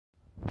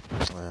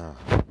Well,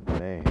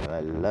 man, I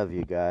love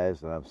you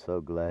guys, and I'm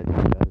so glad you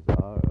guys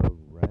are around.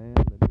 Let me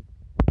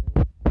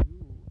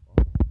thank you all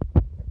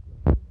for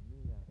loving me.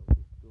 I hope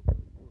it's good for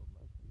you. It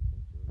must be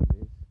since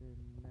you're listening.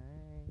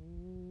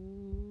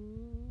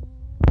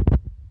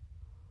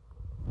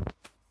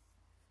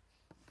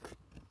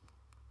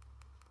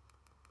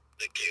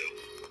 Thank you.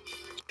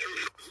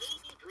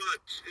 Global Broad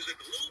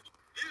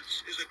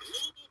This is a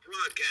global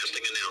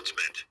broadcasting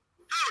announcement.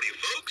 Howdy,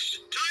 folks.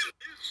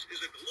 This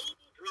is a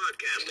global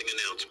broadcasting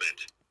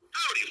announcement.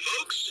 Howdy,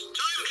 folks.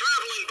 Time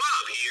traveling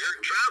Bob here,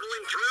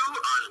 traveling through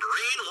on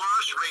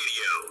Brainwash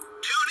Radio.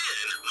 Tune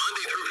in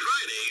Monday through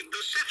Friday,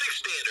 Pacific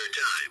Standard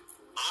Time.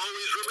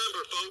 Always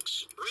remember,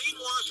 folks,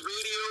 Brainwash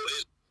Radio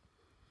is...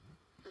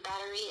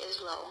 Battery is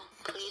low.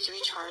 Please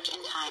recharge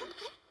in time.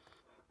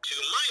 To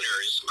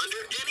minors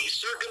under any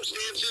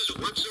circumstances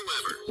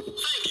whatsoever.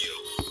 Thank you.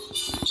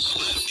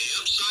 Slap me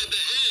upside the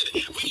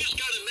head. We just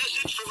got a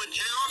message from a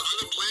town on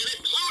the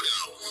planet Pluto.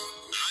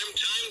 I'm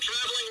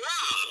time-traveling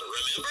Rob,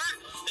 remember?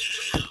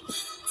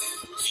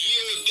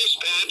 Year of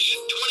dispatch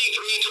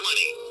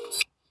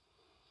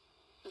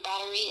 2320.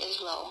 Battery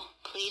is low.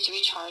 Please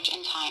recharge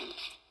in time.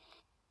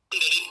 That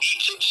it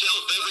eats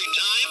itself every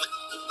time?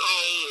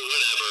 Oh,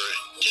 whatever.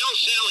 Tell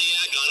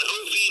Saliak on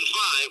Ophine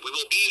 5 we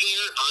will be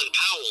there on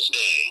Powell's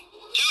Day.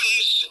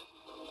 Tooties!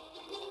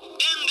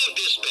 End of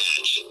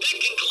dispatch. That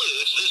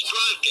concludes this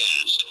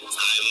broadcast.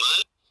 I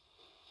must...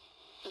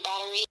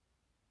 Battery.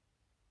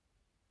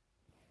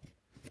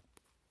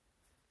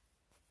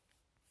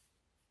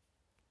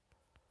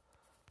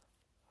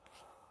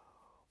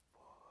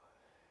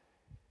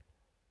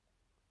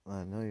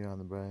 I know you're on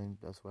the brain.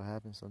 That's what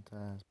happens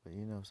sometimes. But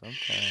you know,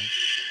 sometimes.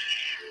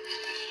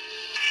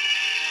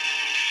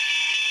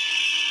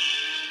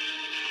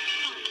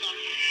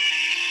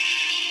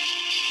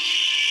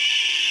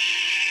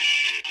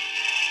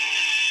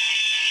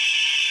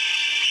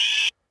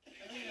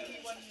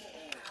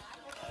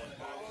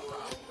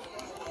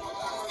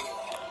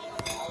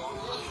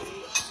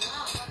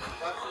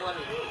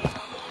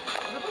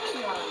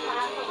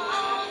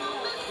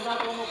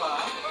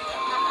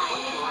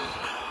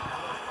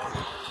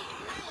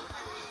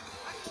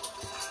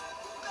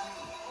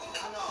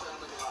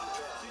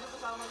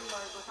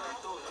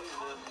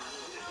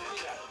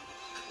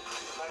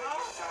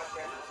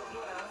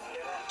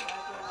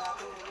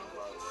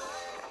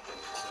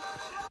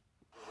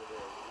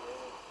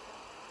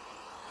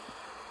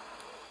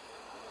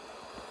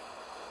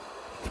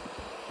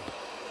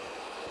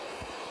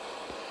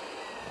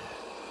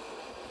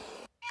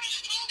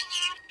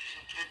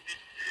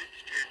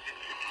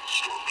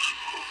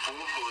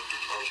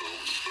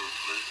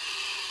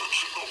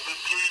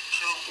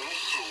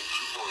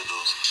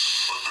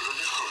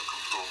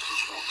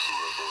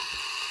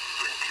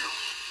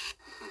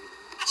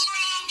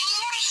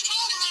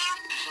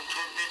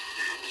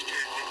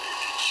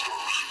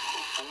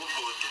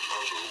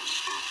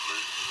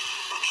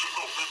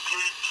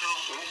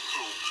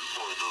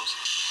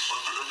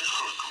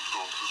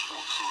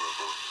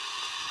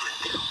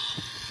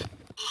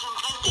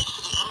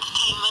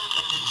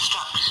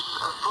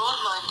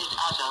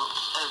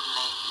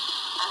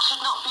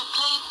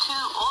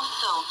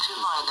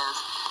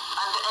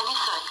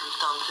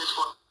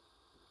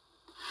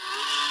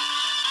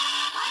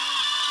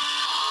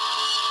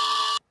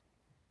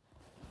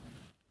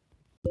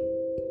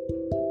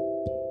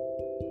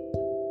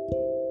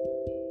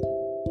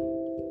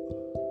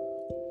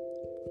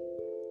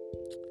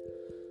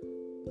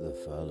 The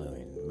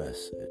following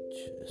message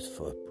is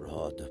for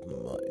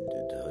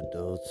broad-minded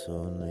adults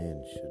only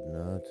and should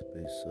not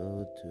be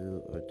sold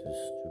to or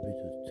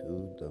distributed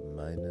to the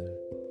minor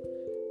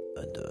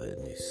under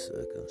any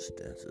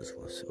circumstances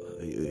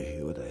whatsoever. You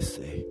hear what I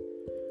say?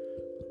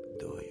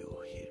 Do you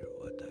hear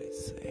what I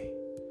say?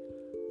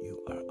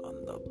 You are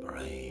on the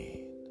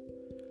brain.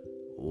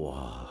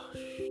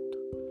 Washed.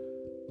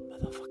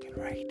 Motherfucking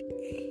right.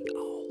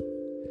 A-O.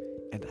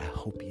 And I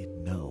hope you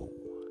know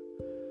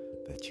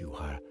that you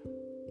are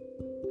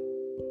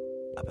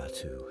about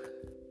to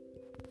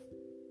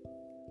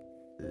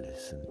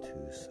listen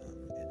to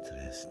some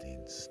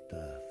interesting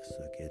stuff,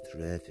 so get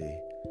ready.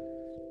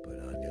 Put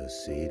on your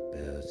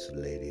seatbelts,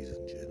 ladies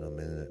and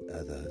gentlemen, and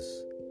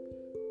others,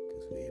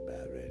 because we're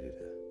about ready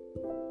to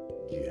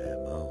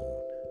jam on.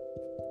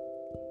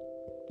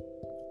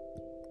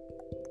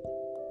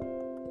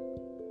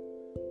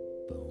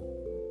 Boom.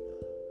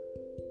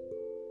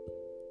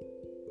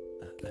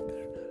 I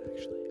better not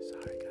actually.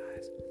 Sorry,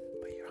 guys,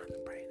 but you're on the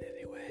brain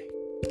anyway.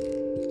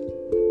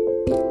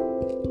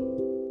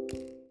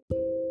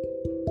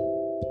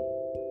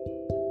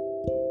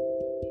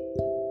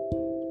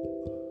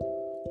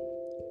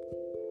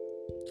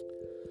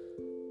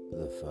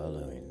 The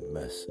following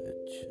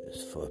message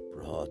is for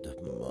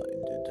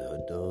broad-minded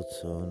adults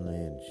only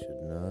and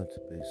should not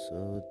be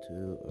sold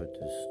to or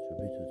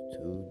distributed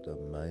to the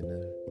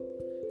minor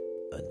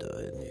under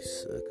any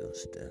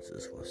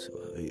circumstances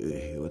whatsoever. You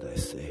hear what I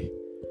say?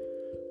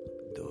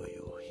 Do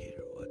you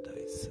hear what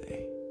I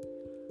say?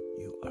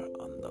 You are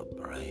on the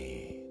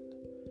brain.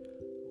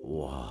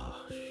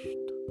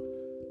 Washed.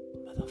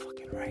 Motherfucker.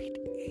 fucking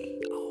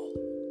radio.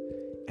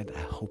 And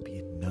I hope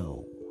you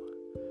know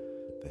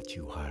that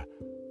you are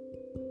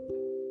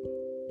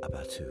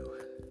about to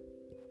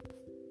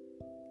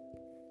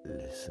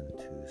listen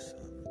to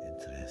some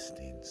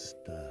interesting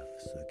stuff.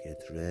 So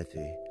get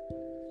ready.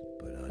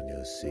 Put on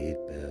your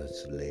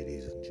seatbelts,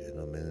 ladies and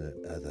gentlemen,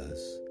 and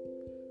others,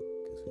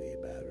 because we're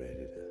about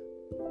ready to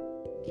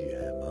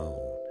jam on.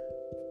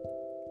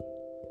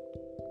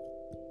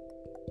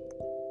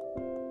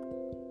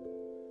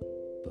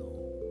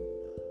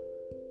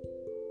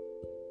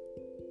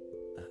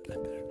 I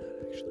better not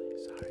actually.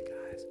 Sorry,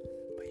 guys.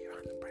 But you're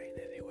on the brain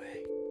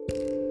anyway.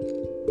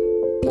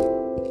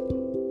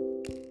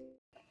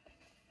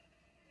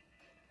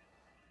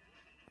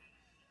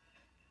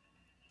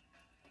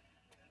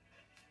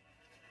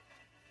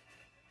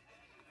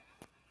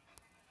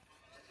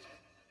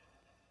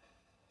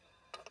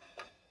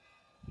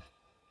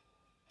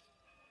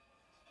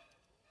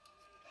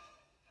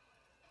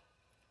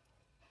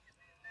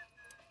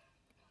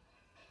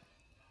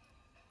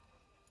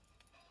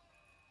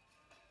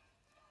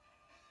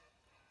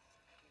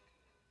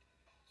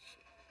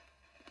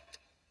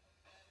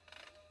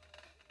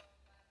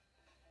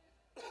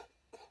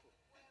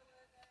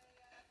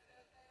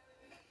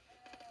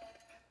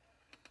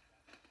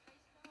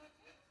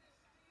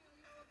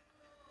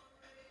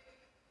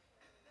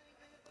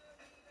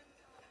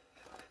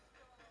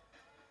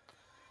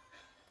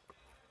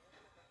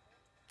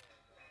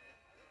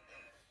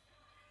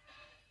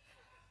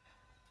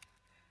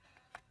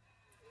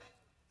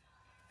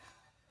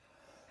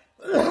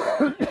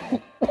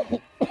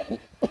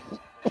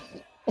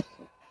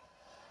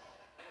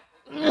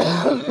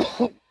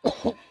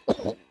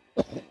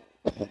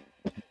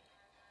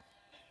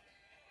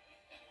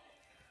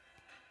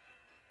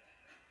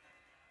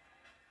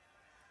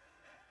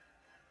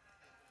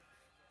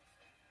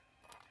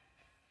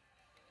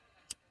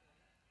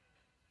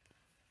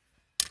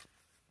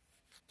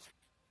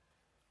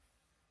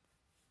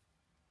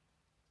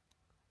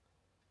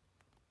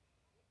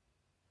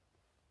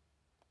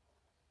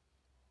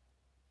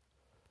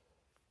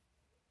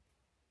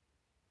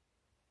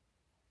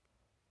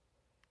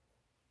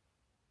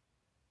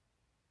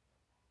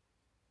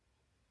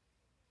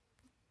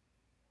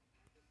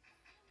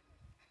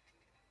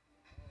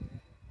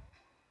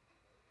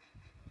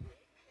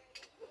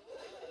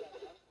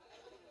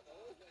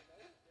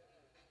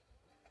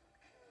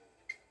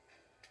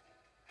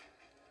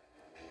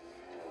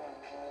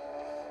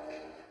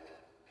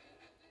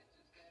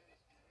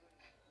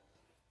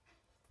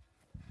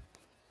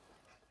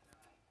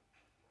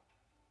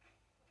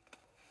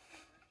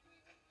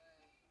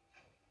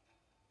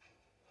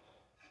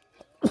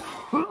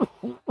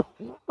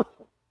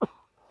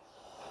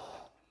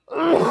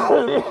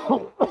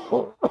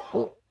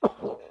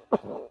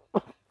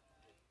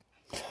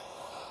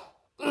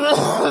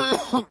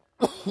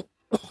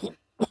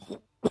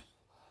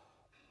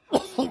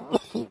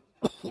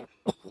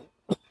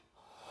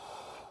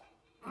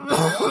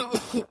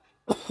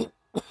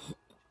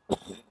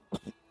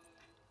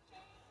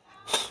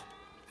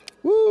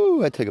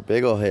 Woo, I took a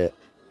big ol' hit.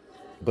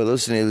 But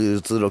listening to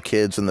these little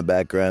kids in the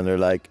background, they're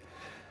like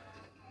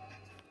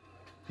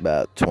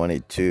about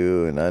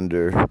 22 and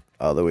under,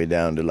 all the way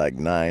down to like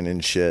 9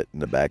 and shit in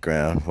the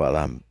background while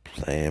I'm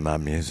playing my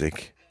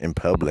music in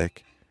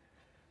public,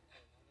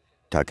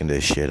 talking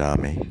this shit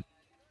on me.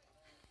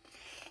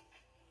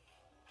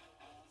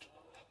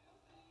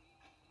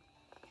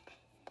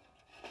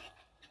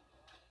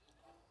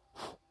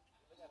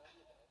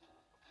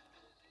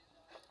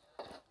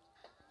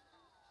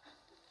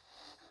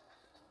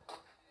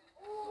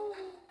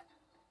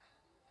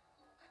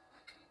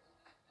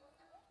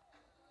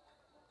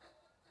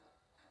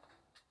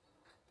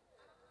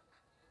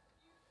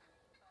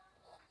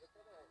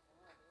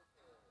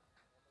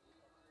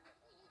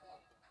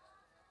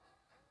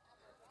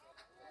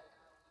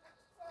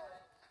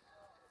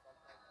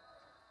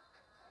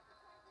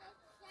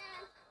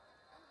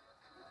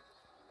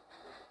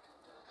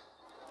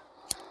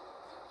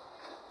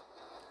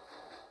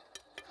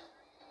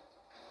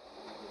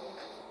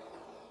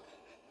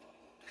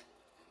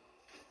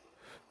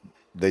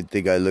 They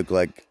think I look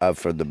like I'm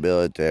from the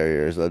military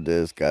or something.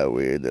 It's kind of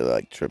weird. They're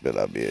like tripping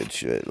on me and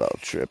shit. I'm all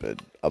tripping.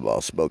 I'm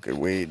all smoking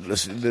weed,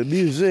 listening to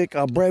music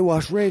on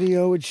Brainwash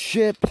Radio and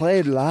shit,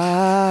 playing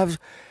live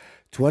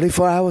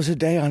 24 hours a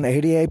day on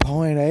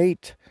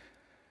 88.8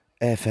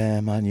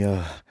 FM on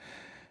your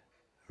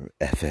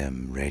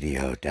FM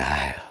radio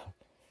dial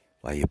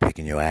while you're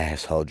picking your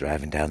asshole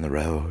driving down the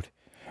road.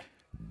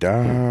 Darn.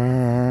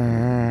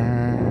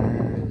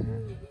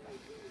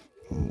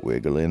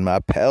 Wiggling my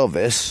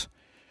pelvis.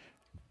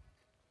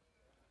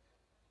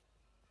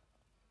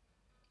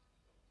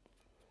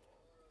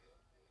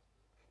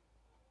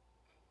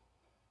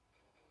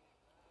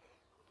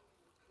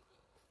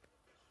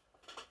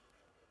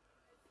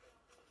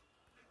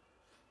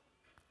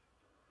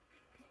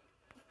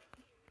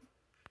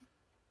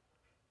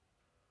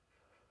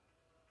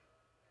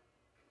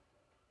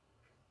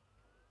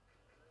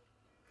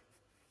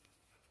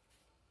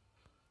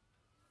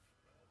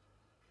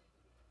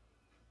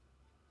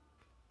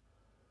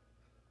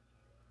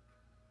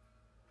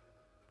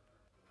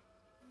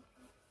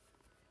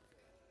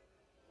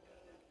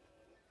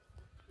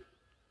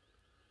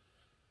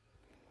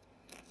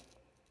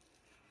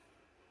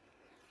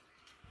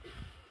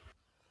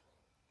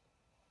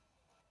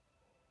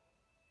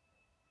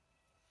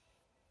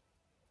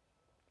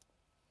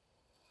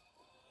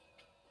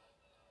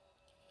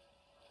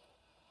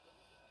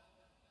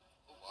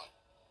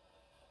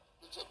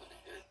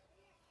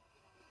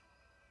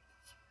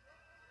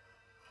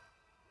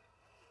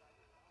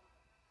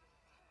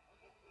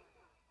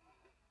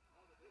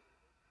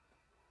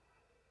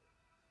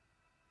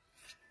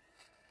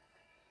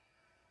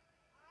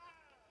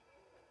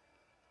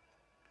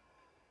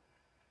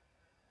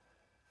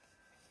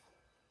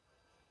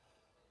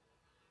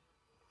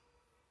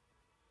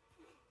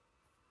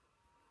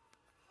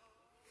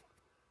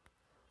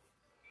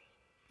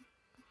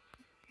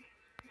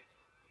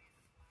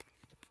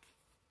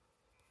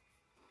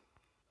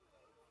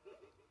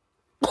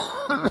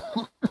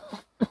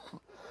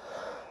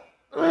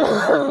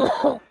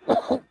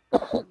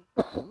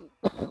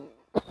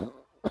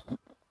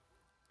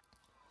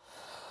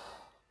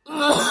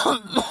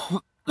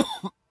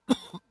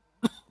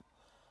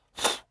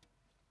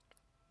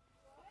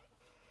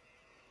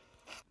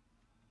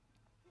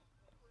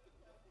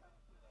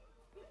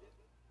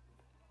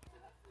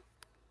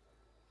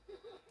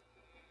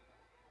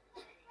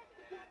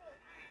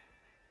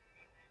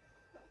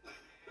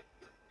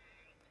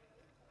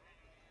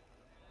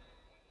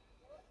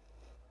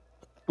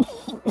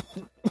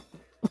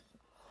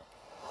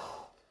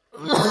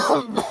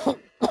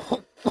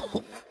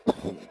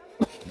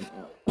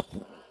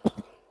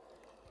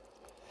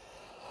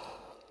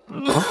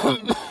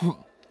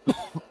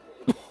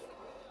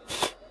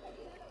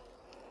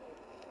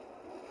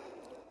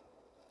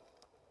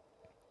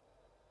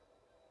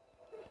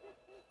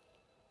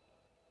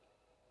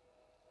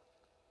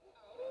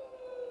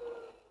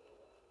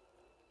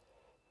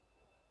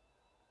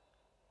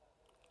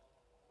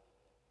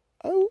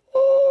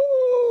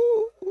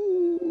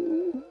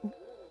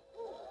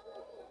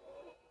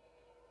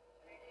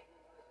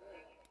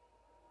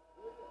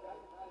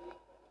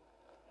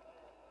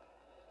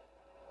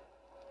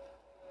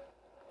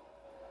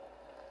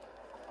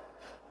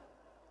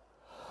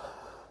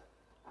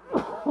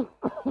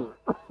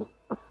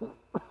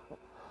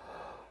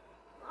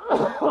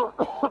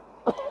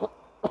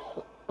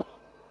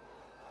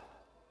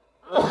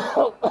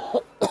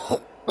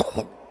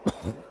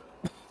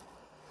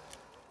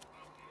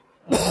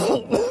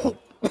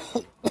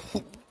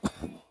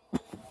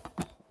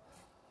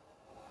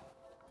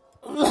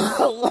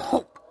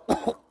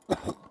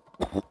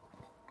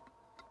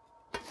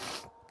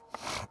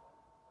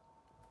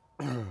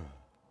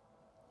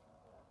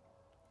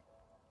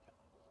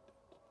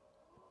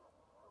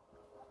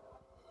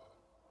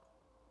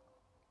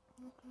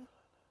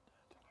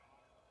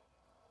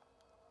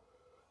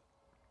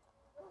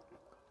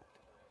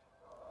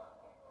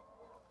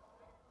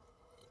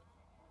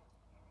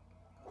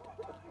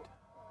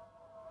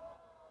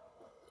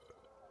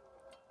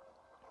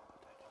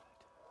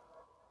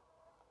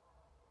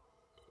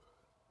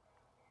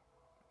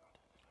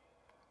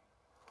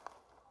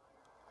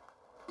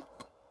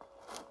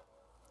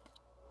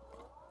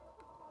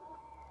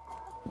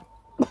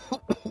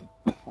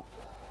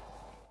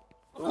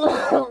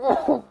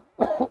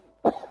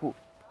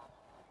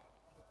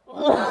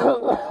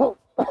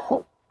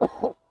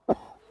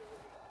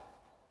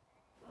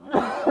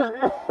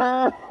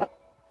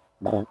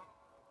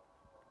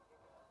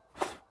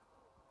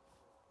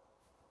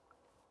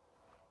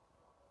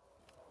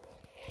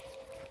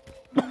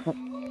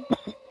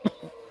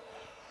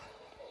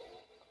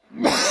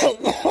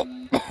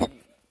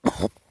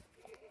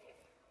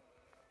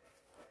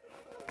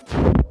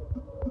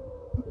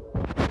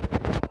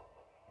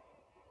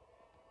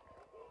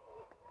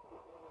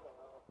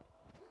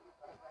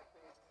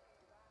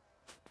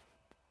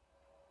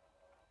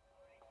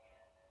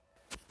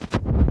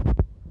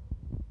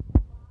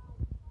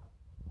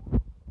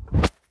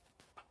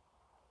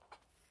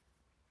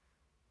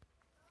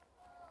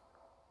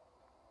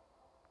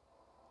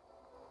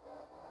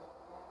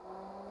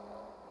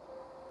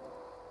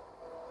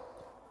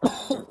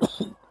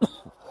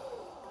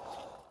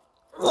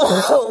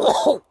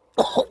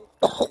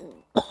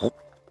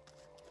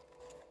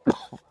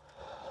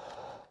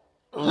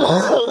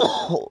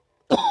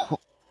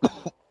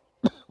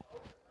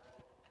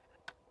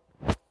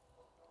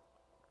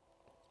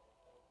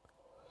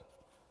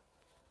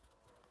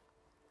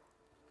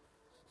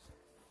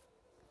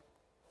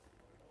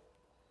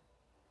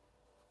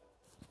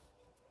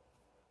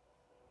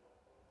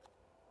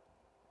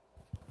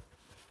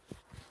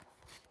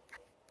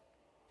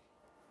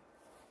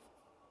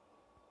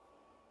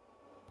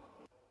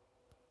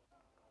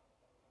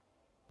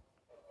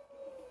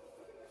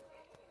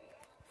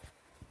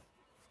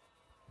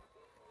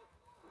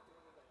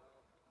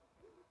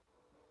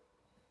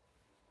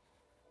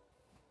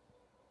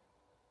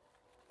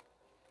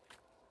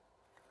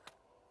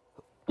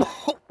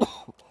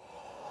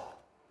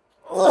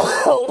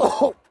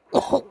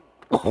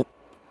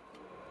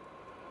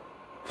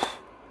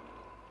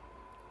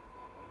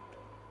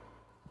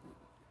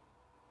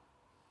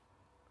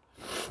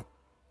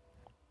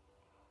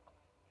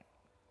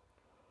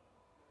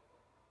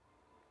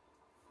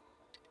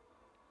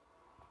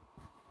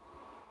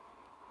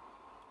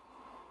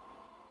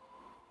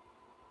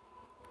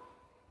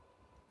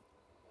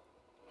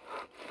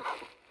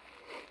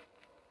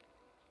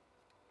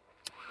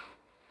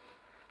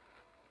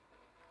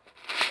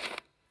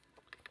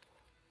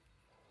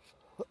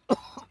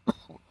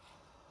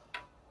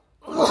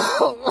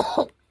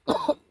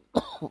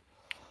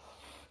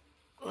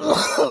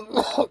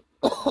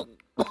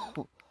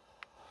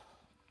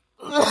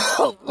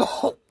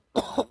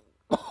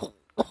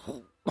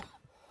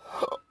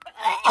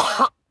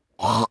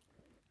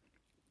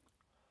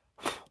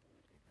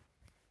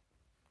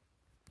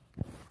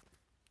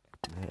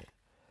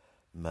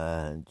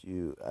 Mind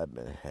you, I've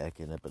been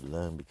hacking up a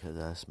lung because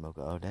I smoke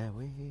all that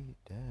weed.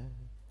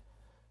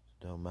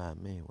 Don't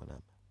mind me when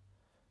I'm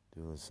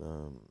doing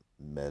some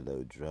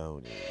mellow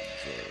droning.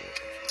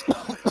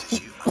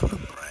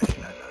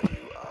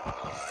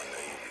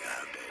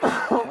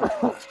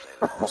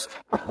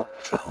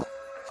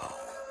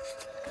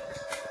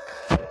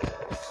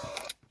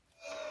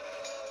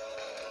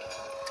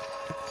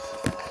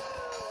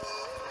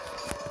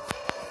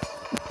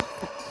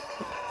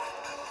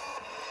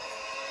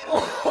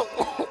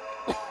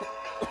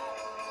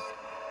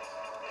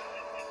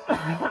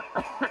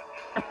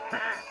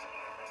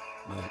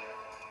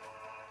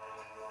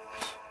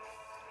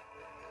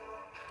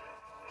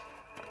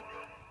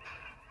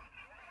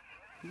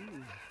 Fuck.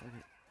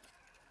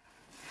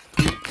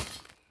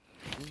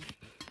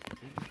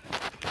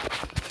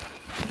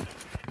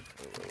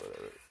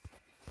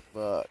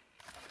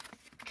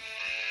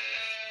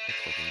 That's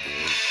fucking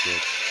good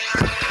shit.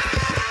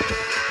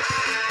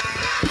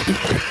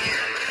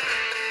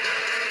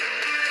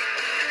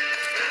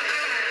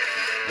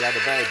 Yeah, the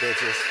brain,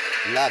 bitches.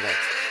 Love it.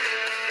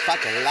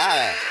 Fucking love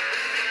it.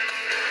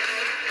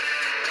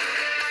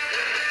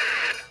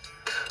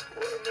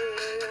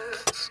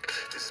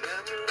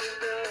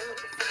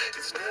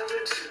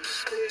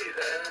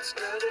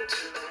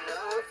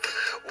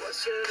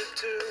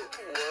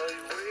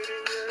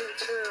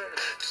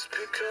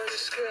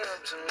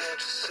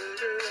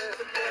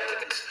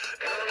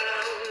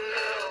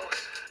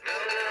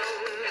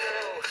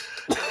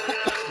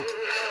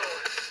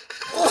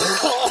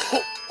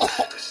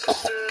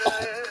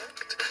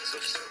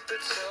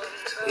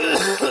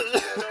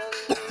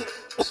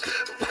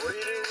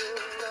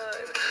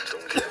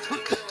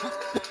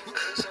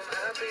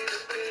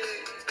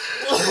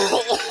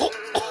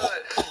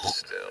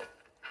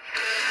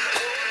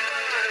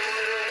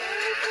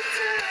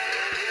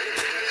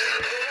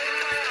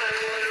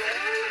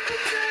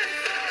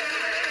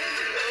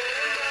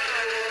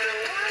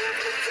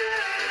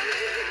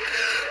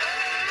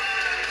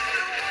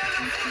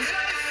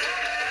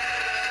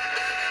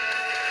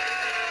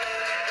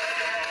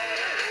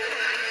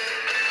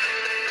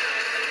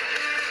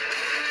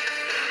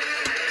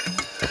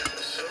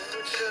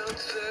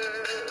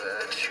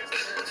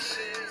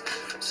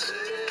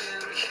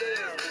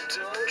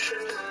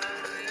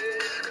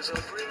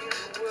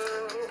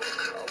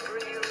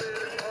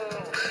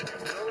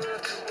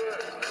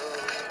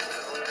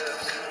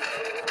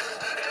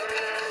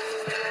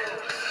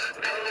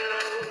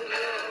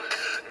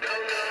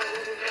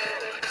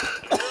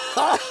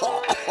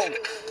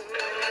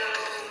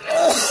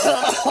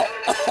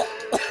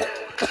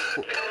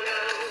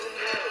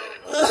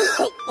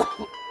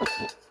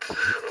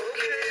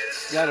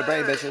 Yeah, the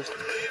brain, bitches.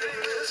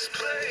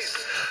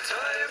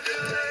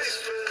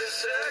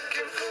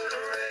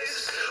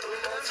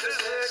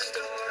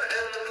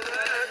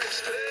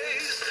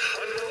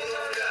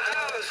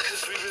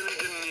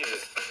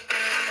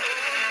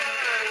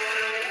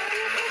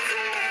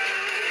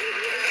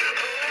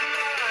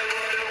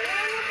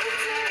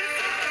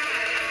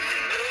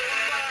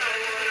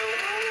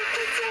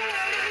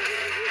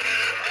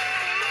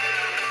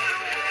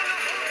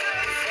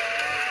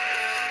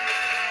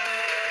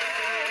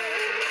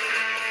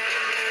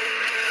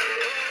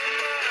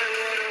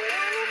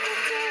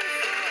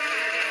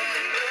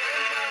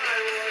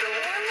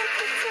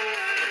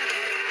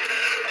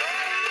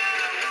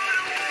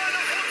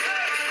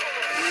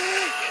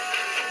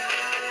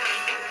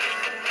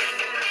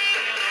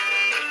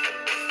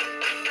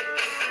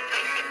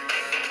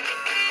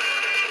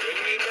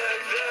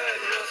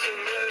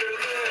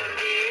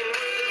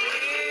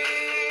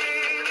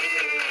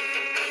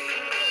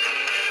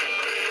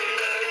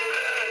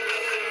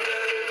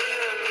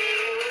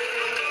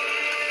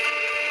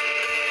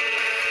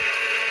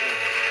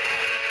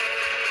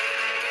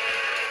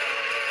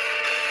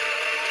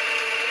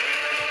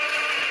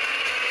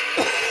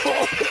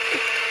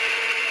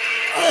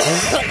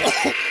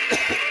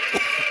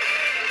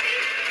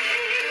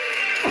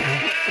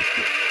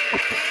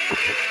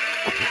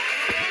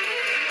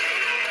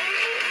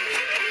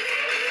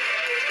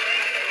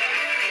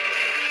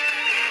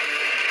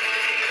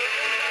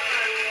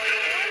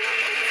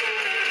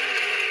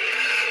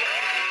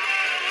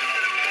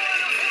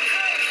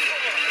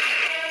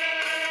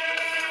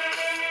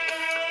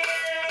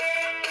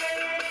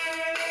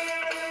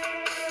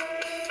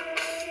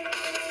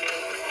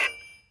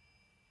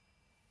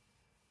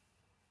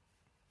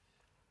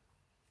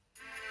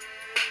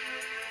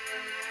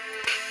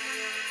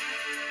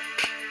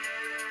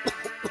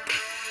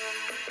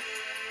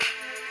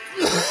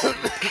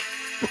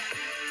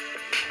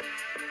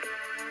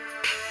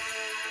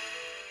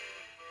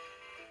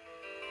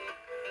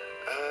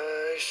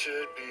 I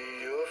should be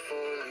your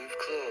four-leaf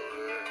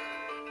clover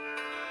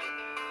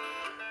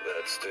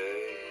that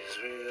stays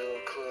real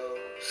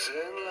close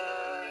in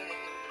line.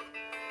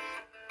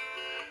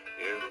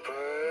 Your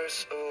purse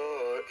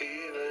or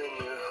even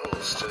your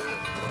holster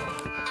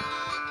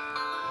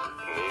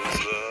needs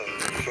love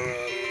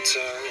from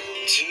time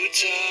to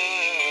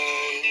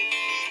time.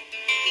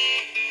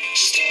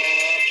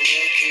 Stop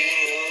looking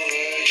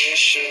over your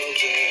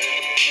shoulder.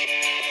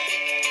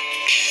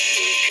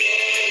 The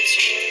gods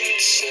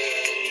would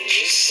send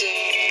a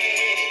sign.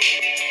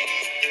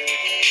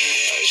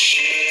 I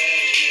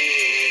should be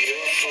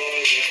your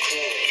four-leaf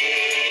clover,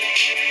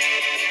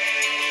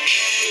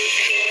 the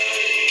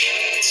kind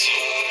that's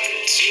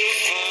hard to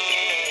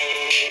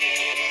find.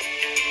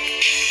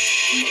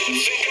 I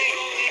think I'm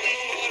going in the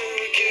water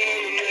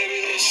again, and maybe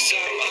this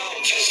time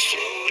I'll just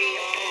float away.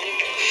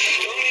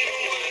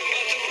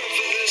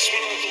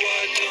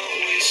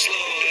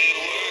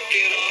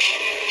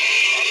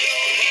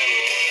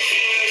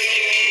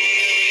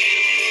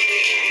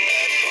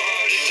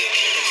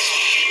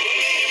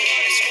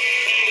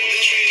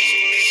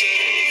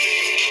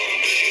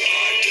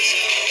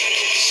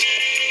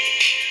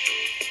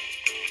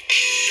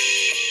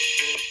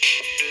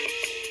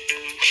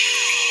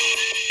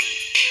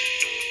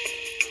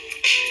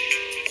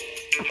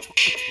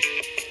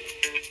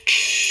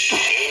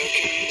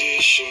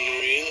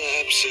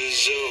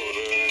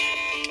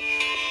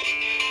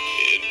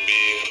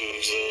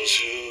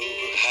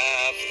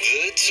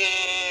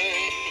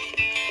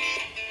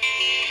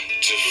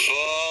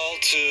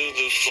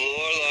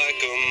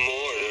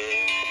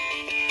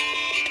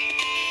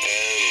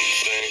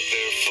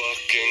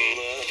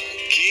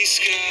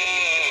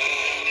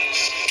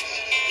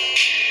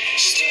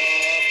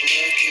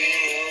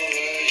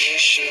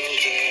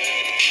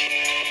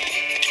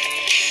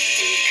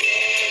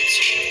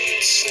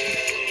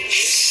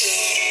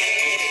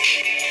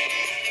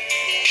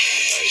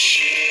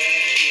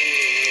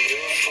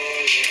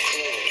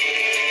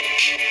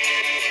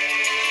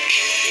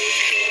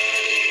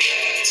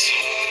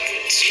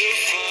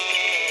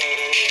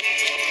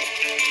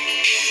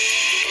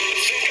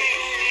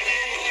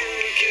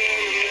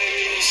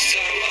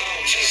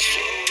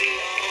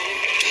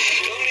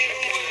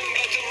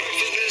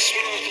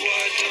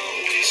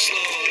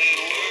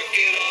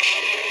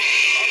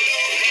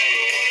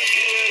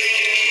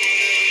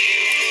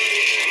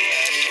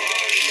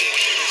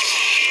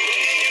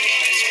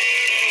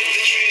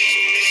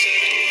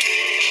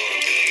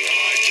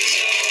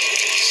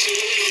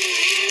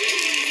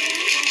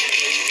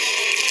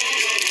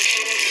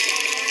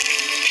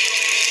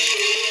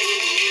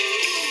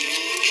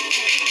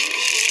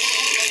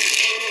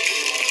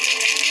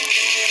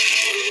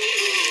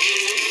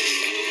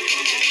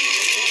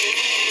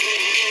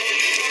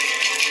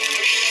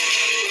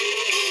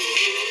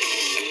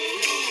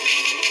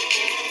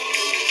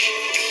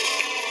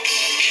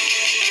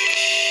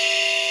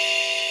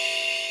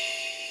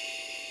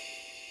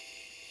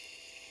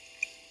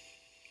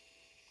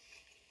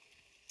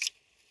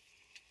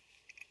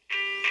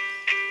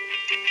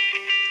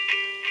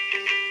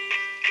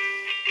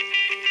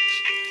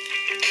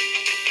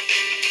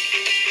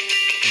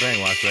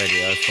 Brainwash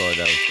Radio is for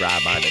those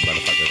dry-minded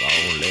motherfuckers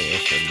only.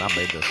 It should not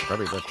be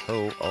distributed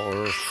to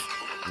or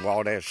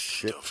all that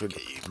shit to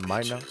the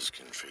minor.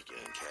 Can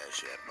freaking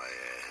cash at my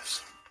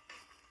ass.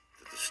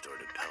 The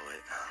Distorted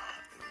Poet.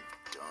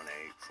 And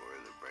donate for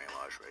the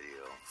Brainwash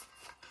Radio.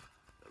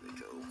 That'd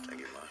be cool. Thank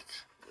you much.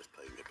 Let's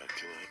play get back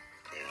to it.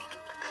 Yeah.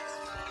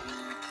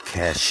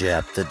 Cash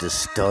App the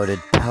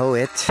Distorted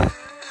Poet.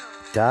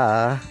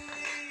 Duh.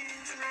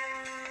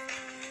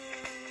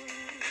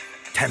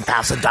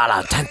 $10,000,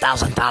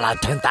 $10,000,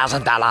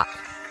 $10,000.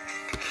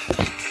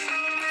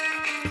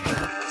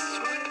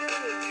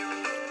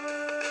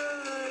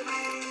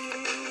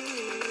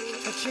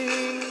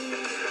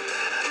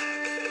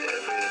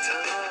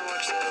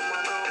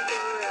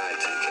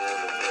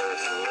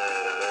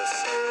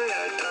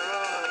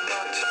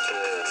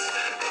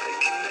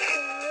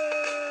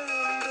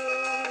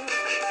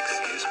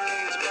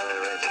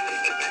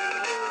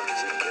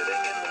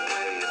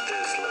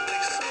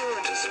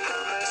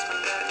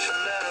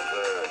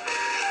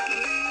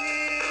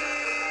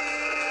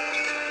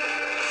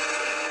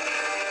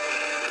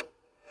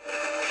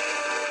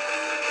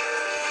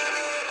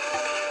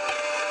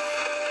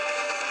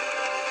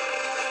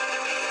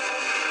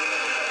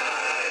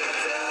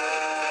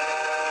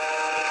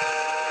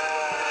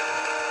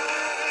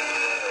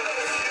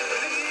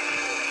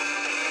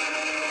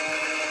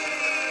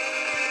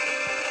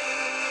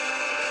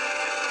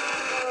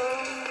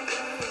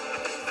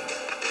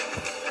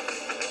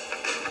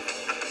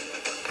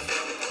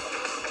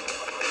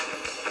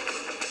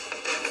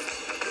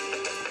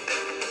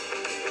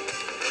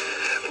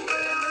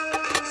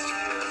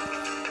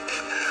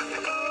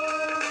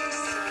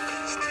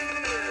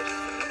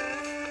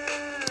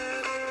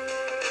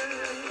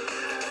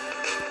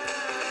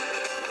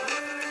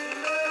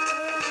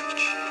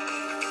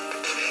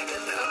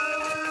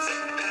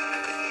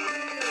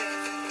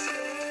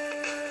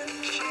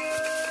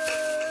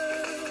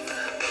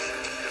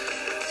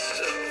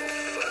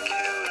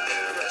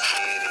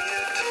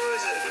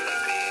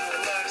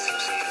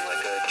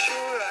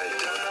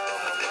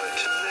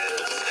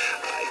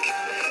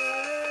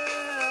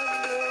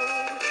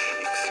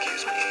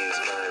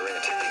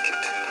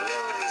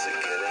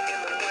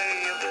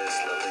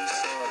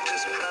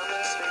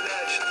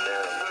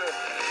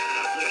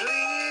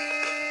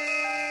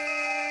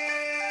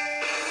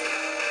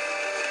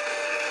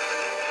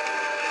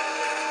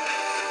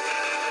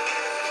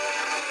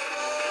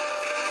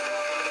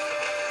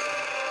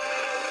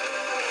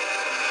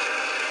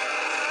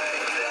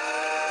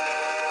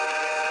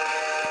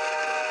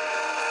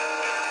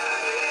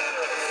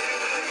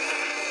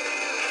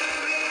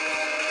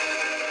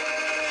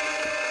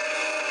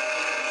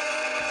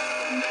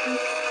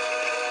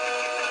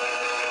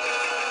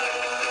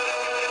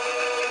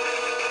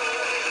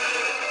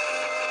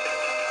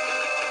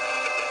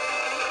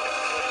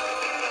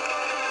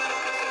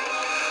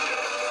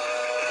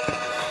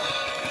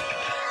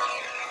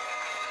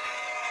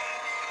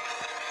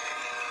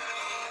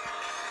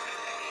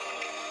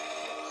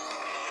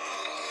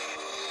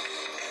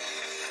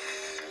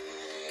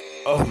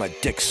 Oh, my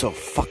dick's so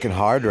fucking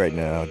hard right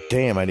now.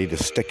 Damn, I need to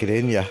stick it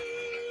in ya.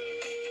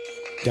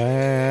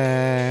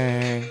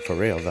 Dang. For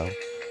real, though.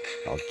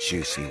 All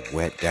juicy,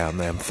 wet down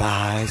them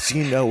thighs.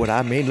 You know what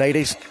I mean,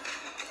 ladies.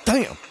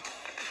 Damn.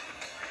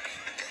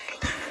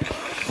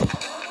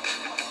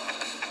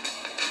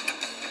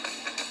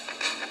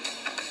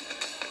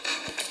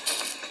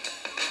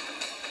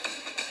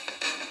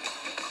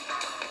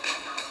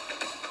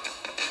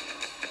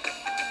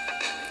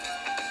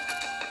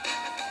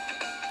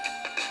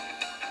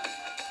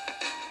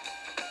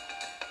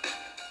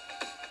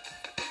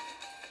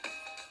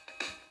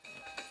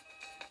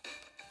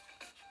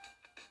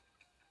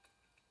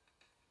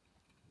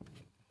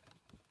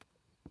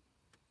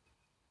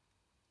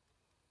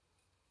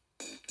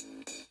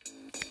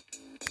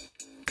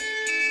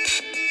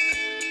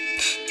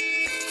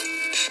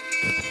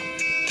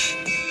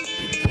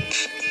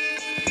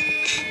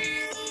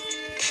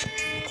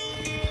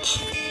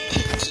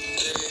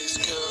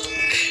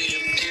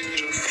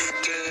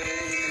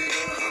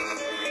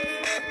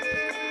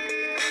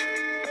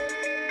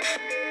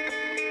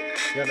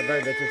 You on the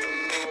bird, bitches?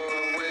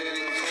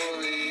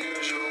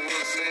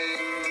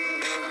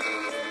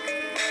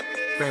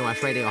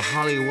 Brainwash Radio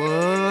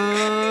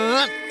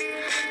Hollywood.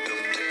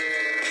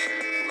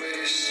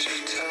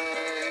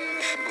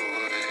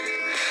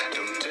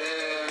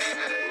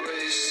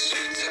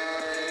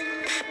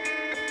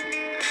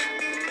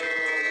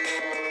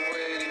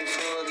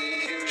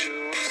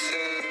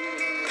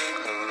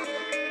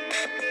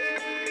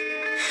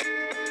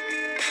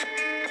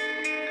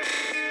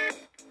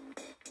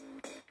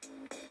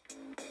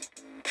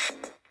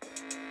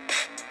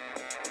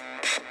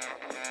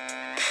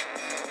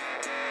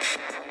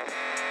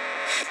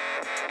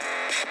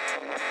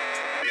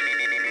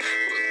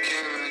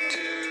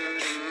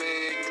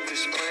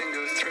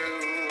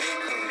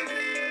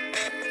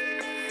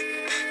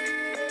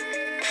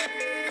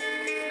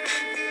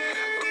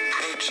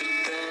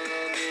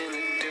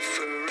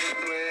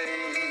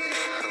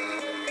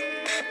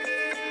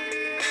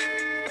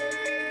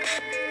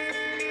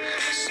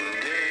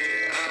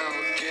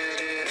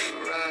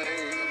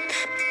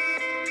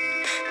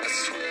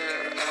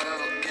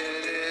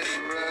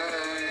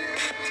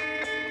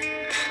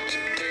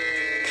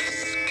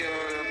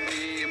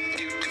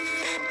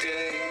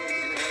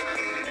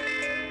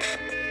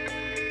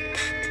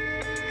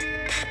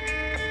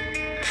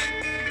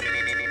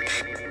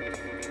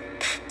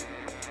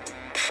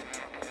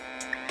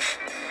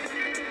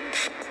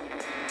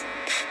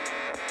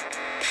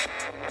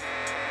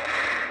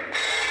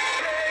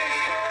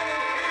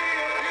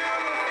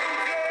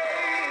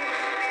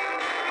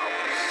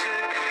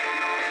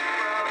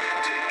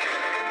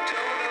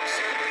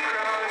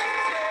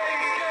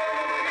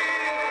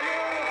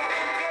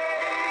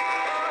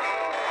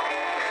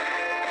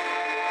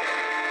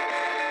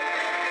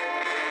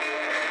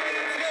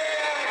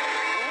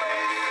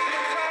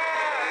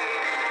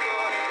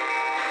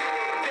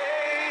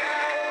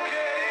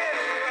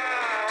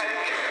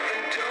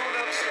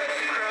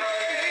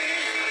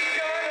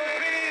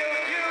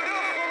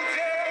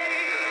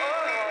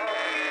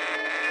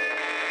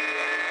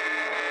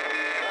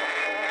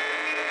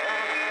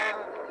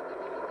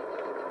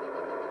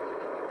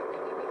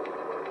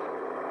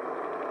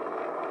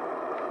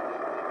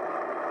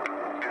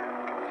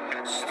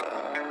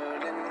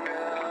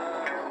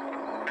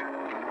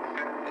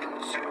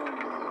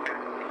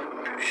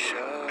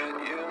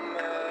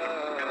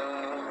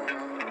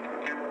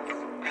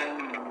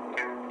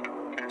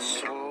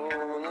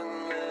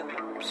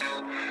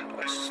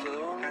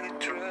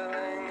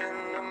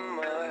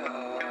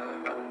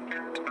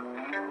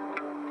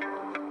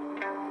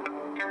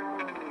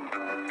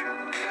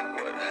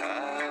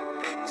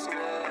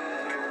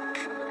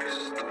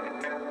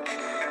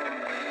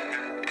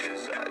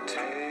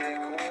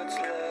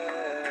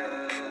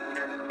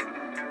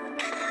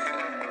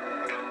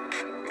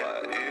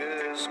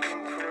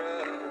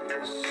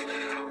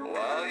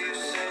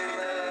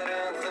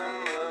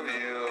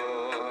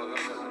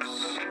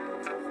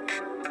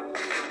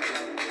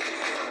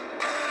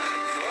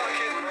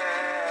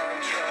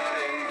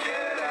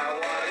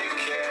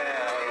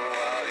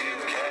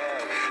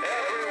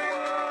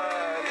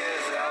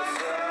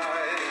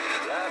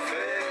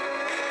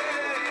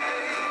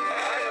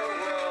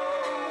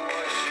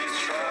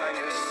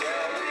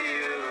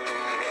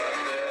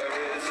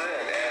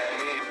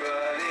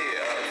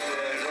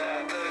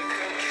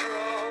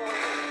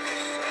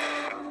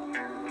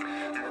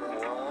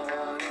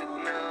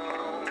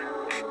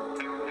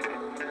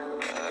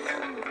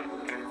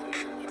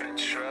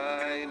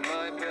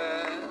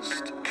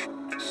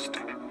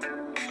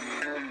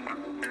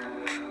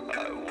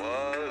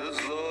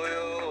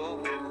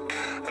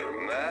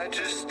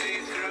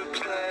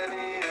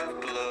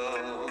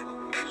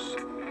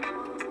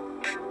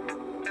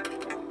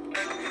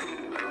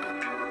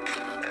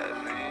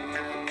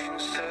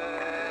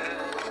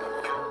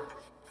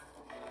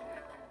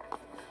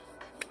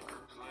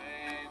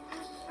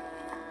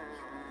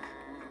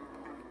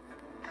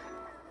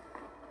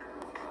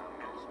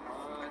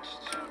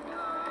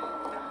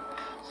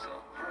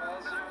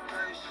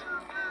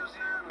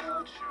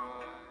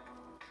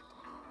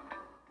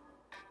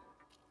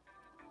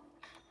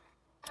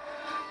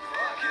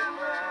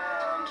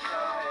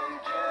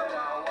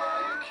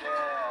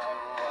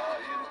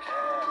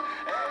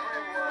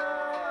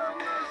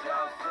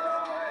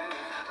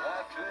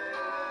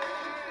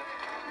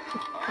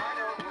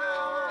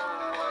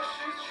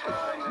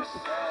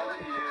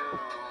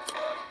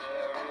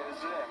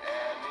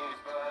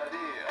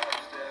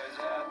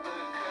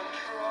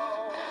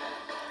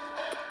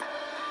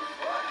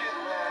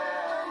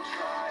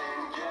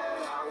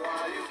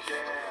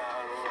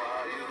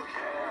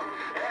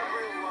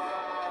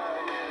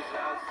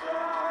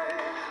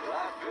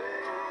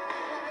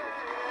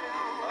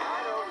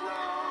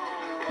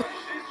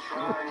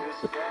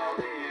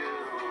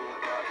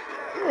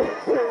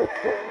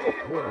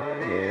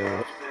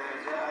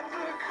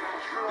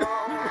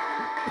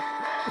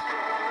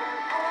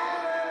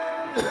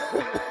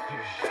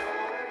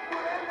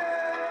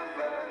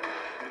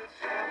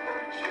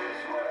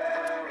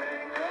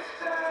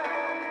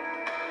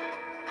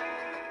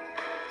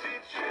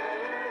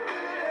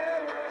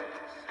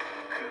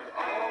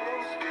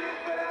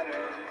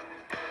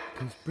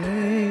 Cause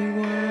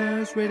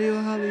Brainwash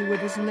Radio Hollywood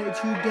doesn't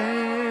let you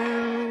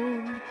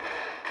down.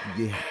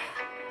 Yeah.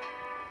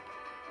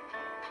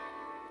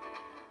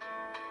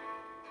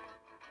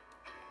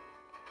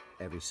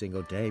 Every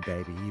single day,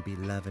 baby, you be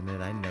loving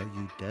it. I know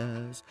you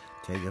does.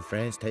 Tell your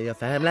friends, tell your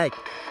family.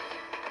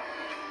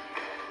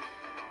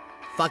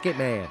 Fuck it,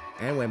 man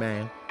and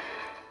women.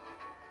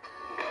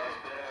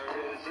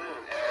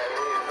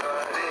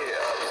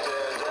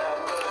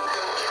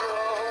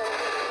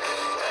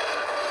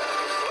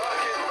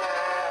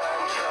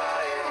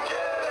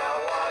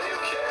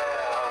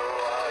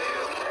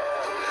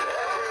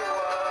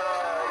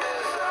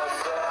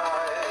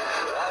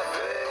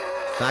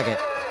 Fuck it.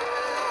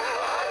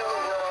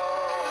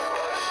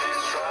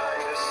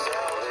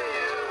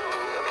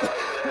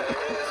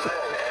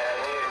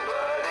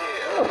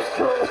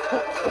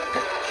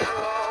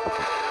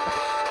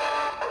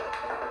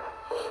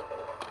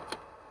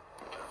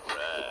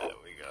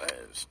 We go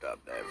ahead and stop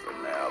that for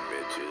now,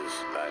 bitches.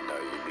 I know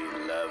you be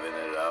loving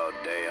it all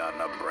day on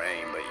the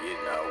brain, but you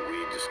know, we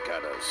just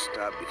gotta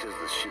stop because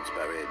the shit's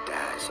about ready to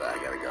die, so I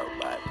gotta go.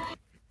 Bye.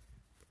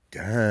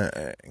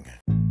 Dang.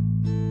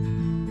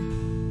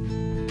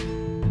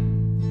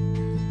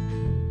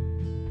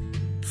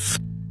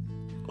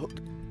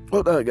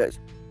 Hold on, guys.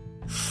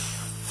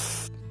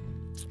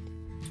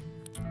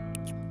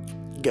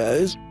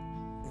 Guys,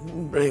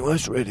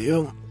 Brainwash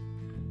Radio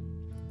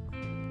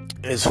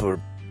is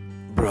for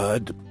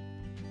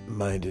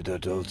broad-minded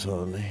adults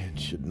only and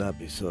should not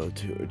be sold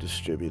to or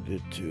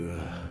distributed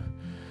to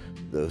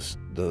those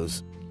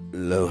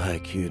low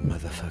IQ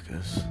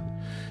motherfuckers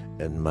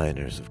and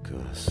minors, of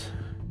course,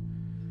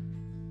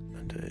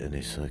 under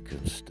any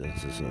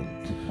circumstances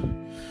and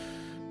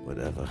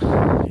whatever,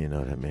 you know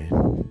what I mean?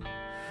 Hold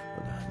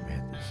on, I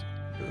made this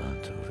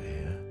blunt over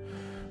here.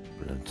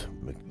 Blunt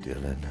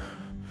McDillin.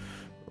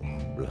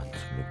 Blunt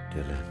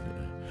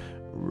McDillin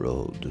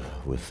rolled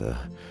with a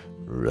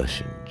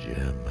Russian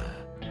gem.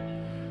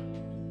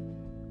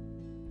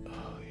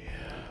 Oh,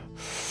 yeah.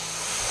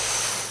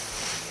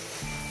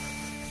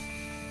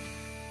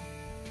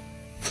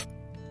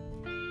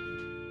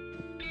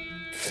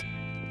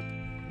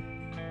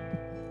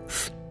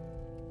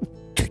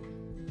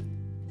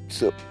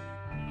 So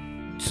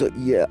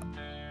yeah.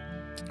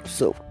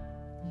 So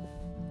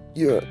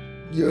you're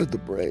the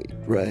brain,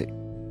 right?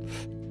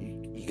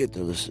 You get to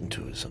listen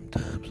to it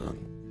sometimes on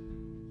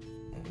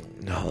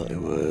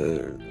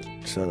Hollywood,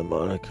 Santa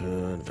Monica,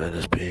 and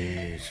Venice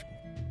Beach,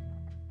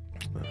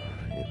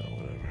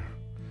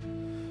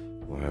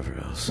 wherever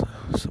else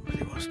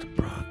somebody wants to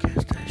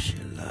broadcast that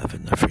shit live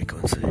in the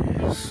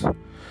frequencies.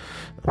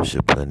 I'm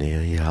sure plenty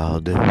of y'all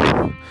do.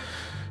 I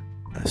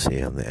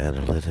see on the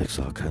analytics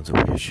all kinds of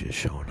weird shit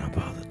showing up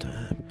all the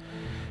time.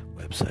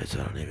 Websites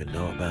I don't even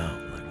know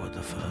about. Like, what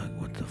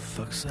the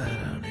fuck's that?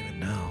 I don't even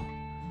know.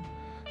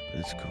 But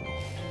it's cool.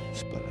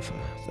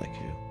 Spotify, thank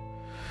you.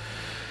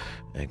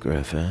 Anchor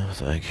FM,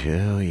 thank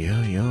you.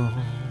 Yo.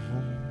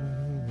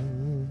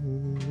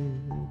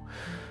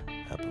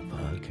 Apple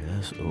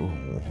Podcasts, oh,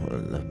 I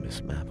love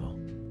Miss Apple.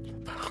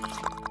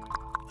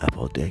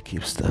 Apple Day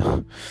keeps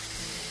the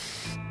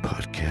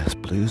podcast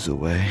blues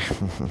away.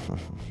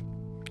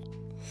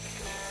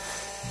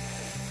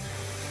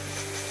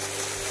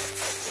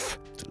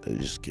 They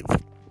just give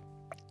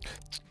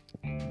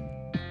the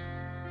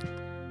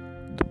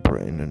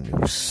brain a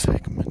new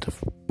segment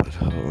of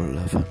Butthole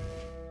 11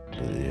 to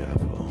the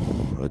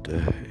Apple a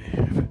Day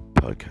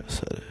podcast,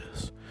 that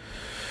is.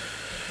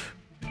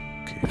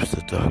 Keeps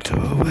the doctor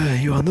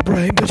away. You on the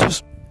brain,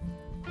 bitches.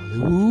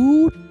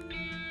 Hollywood.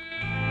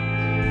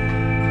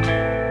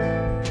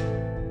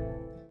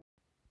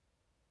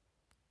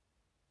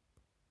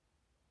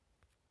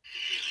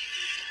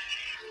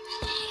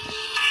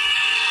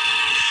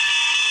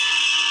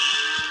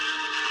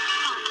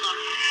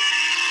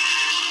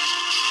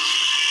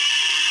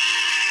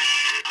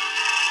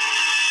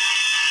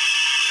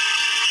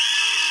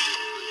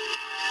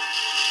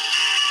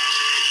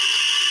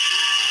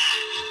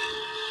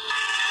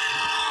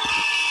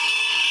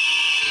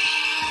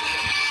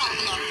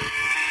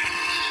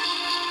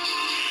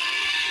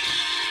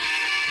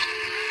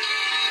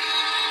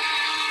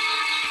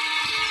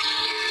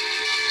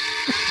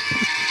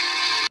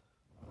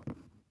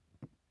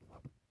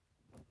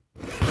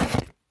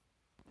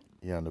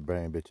 the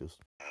brain, bitches.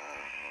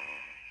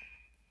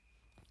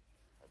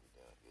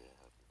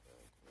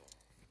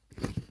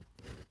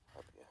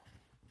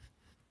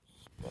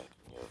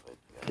 Smacking your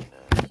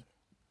vagina,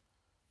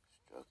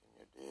 stroking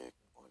your dick,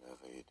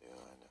 whatever you do,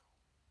 I know.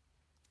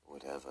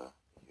 Whatever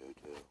you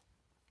do.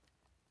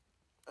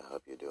 I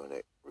hope you're doing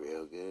it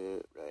real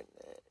good right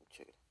now.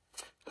 Check it.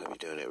 I hope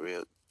you're doing it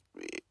real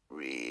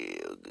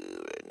good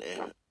right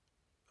now.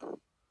 Oh,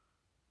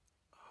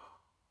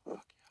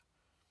 fuck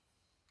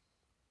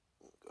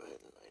yeah. Go ahead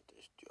and light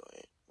this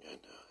joint. I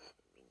know I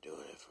haven't been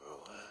doing it for a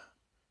while.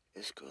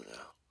 It's cool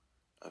though.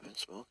 I've been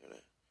smoking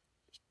it.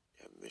 Just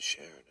haven't been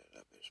sharing it.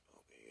 I've been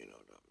smoking, you know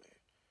what I mean.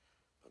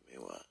 But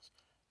meanwhile,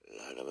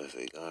 light them if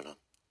you got them.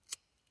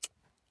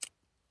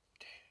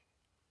 Dang.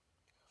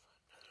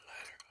 Another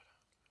lighter. Hold on.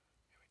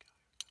 Here we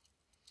go.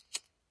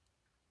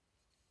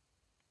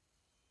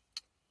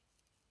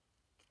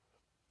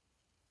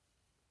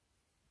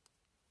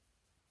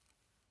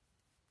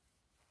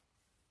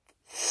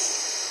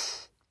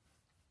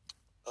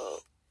 Oh,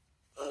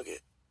 okay.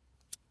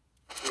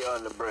 You're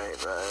on the brain,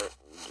 right?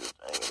 Just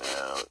hanging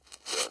out.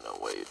 Don't know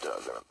what you're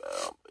talking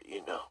about, but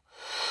you know.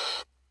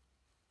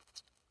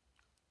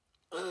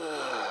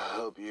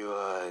 Hope you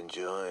are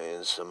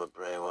enjoying some of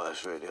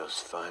Brainwash Radio's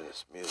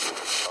finest music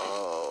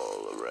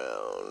all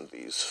around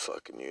these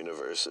fucking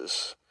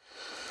universes.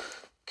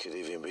 Could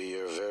even be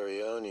your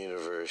very own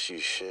universe you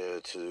share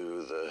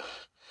to the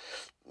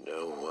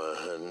no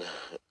one.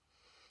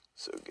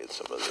 So get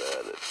some of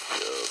that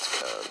adult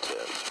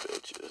content,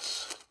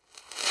 bitches.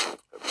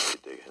 Hope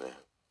you're digging it.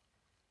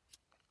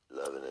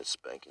 Loving it,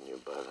 spanking your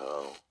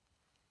butthole.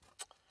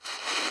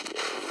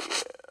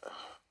 Yeah.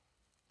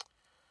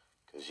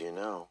 Cause you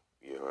know,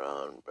 you're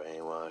on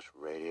Brainwash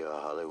Radio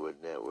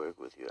Hollywood Network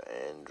with your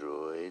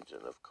androids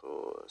and of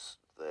course,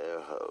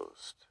 their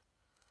host,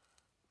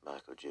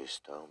 Michael J.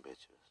 Stone,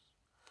 bitches.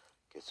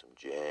 Get some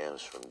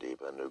jams from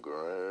deep underground.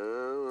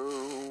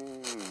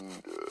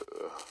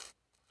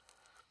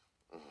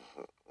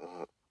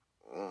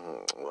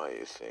 Why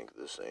you think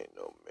this ain't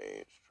no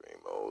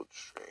mainstream old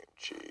stream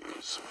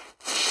cheese?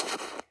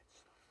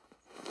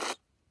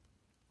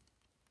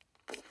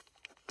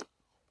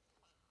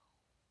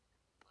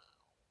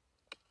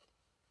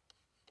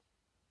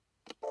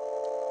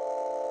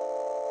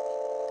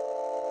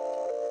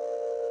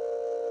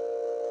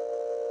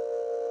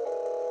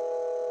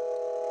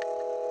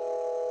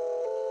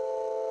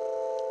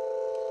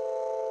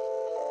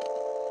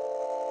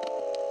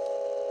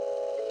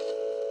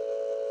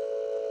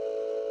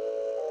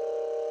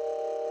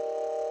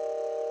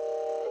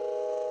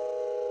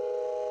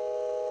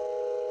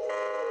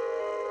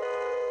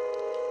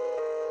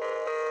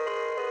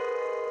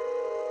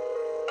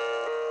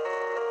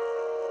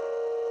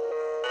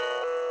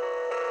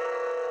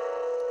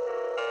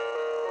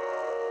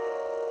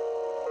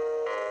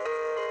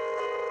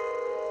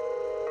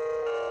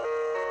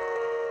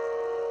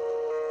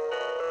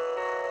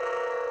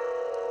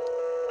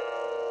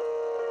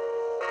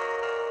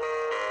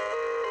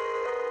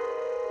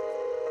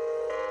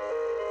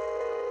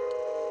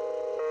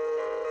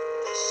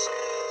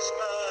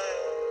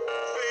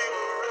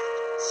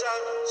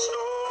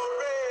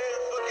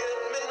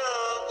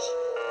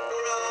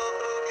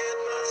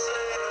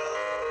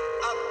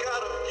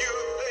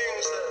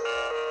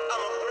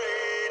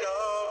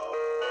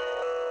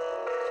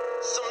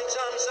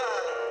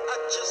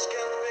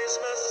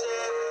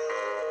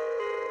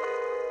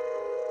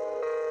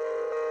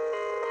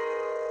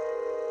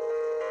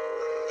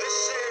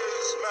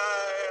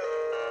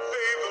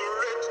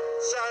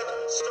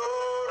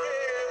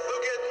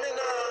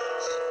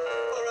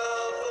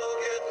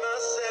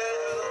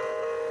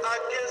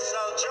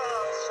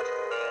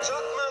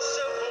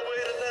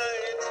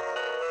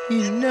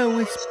 You know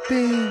it's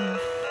been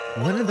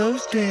one of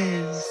those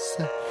days.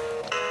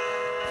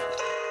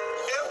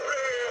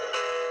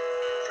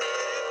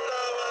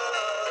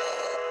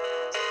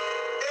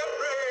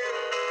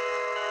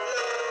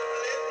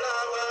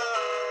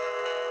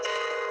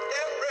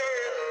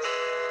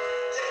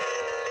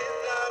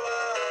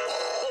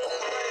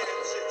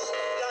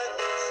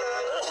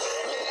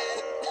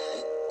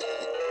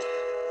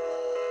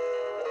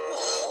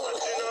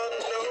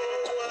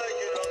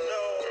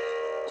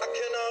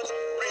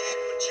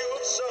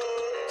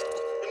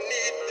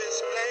 Beneath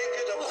this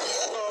blanket of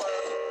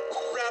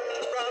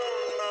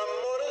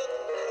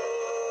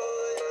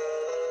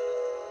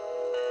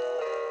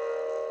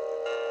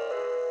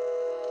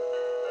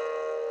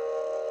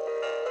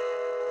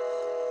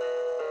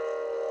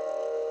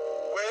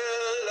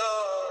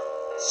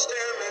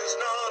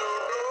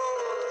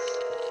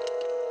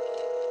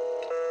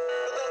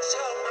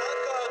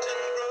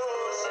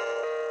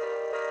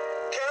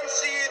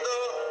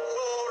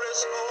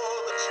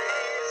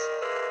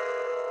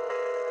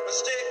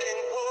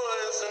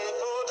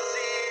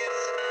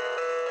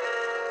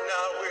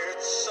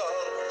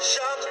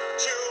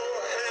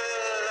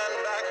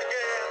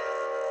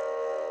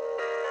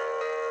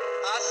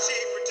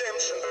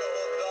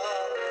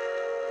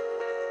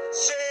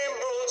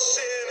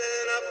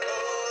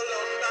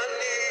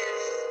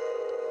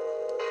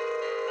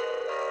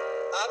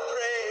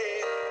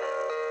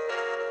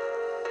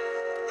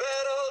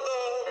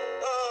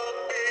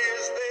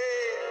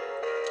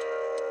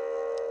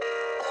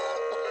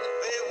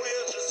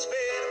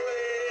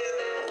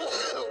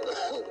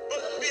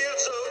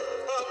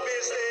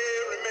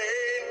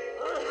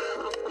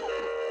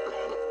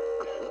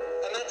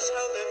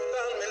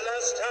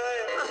last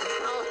time.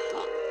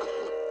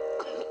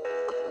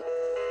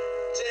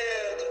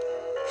 Dead.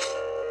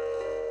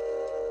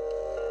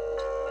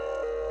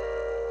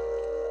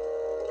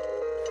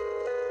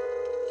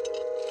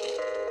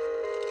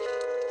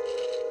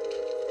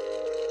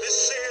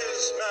 This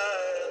is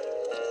my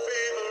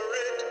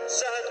favorite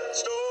sad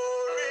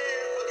story.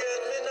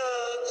 Forget me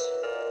not,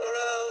 or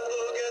I'll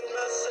forget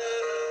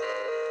myself.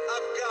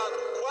 I've got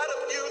quite a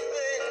few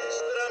things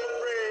that I'm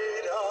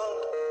afraid of.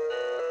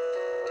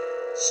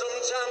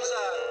 Sometimes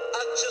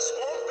I just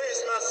won't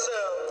face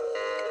myself.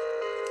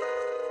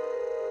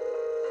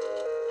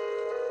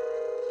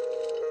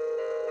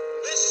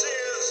 This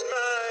is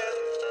my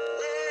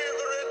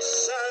favorite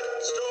sad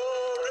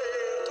story.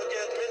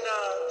 Forget me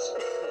not,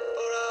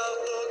 or I'll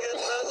forget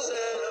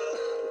myself.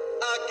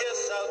 I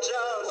guess I'll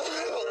just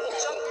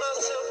tuck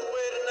myself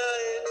away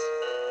tonight.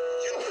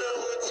 You know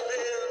it's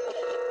been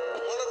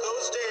one of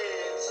those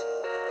days.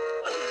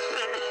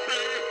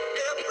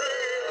 Every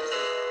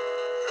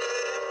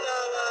pretty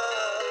flower,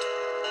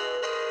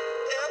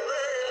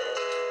 every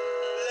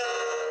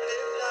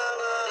lovely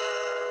flower,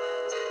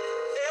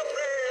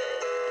 every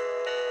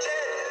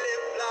deadly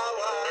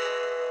flower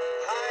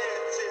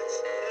hides its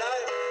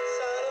life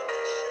inside of a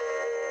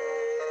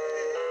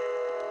shade.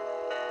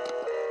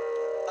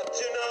 I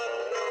do not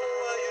know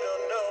why you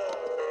don't know.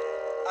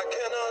 I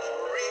cannot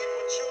read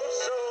what you have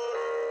sown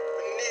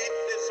beneath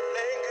this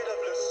blanket of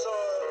blue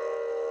soil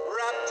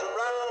wrapped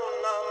around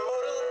my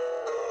mortal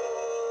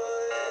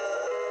coil.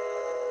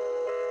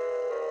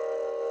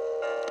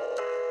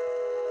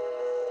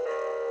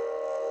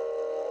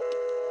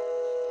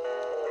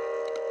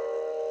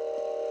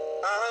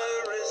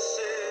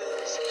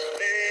 Irises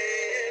lay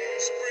in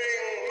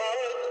spring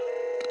mud.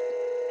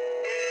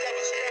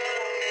 Lovers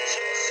drown in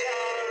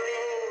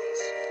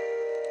sorrows.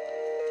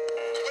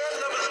 Where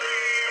lovers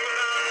dream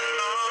without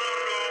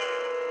tomorrow.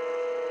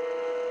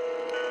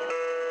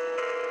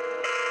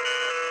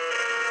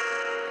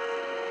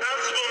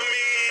 As for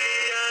me,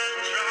 I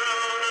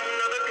drown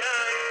another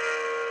kind.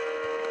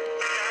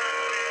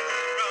 Sadness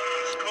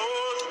runs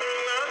cold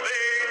through my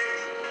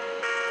veins.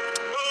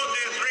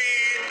 Roses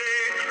read,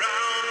 they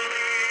drown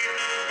me.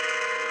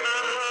 My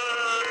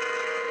heart,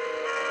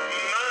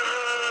 my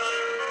heart.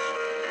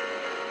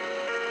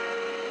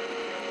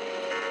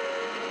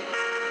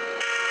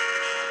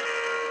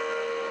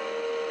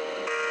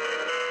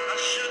 I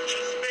should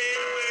just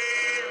fade away.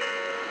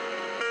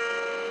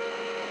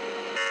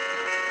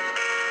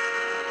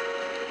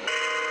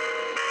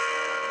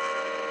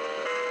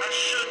 I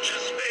should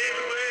just fade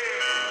away.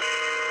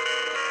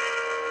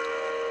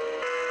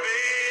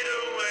 Fade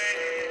away.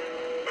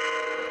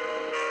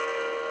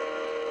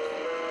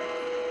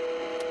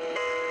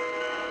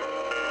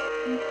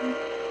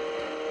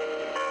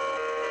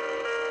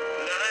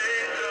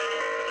 Like a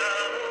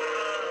flower.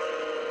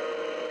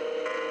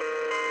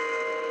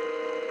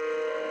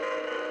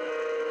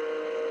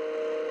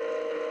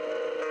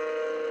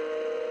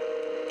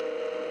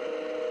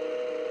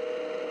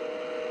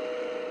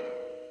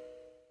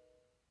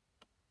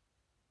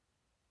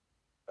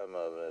 A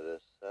moment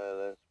of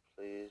silence,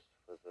 please,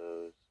 for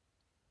those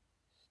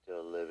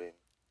still living.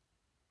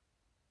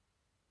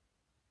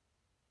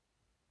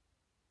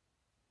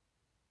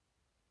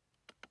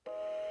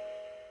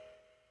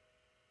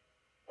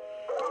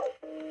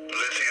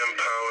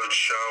 Lithium-powered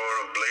shower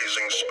of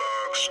blazing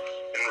sparks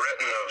in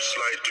retina of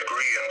slight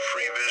degree and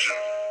free vision.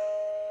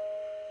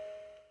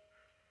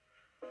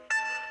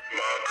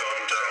 Mark-on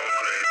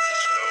downgrades,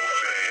 slow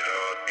fade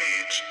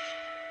heartbeat.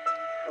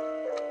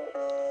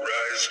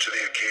 Rise to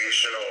the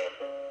occasion or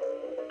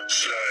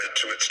slide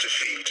to its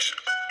defeat.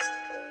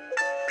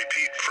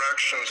 Repeat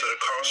fractions that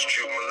accost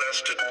you,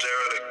 molested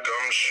derelict,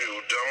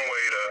 gumshoe,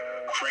 dumbwaiter,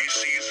 free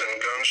season,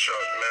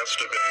 gunshot,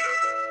 masturbator.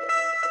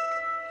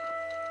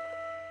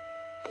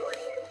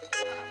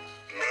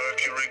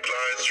 Mercury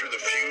glides through the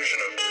fusion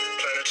of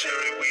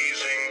planetary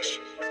wheezings,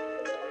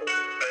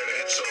 then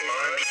hits a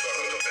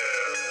mind-fuck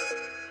affair.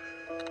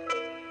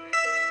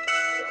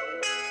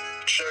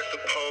 Check the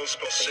pulse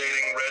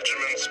pulsating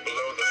regiments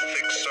below the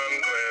thick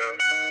sun glare.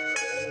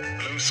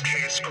 Loose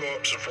case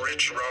corpse of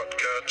rich rot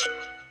gut.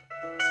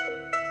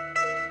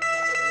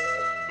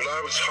 Well,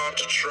 I was hot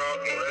to trot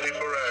and ready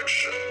for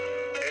action.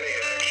 Any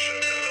action.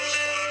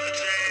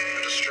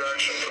 A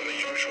distraction from the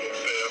usual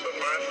fare, but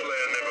my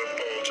flair never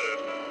faltered.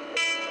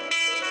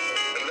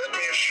 And let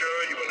me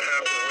assure you in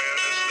half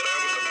awareness that I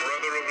was a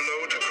brother of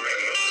low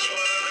degree.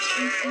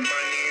 On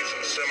my knees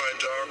in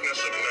semi-darkness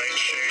of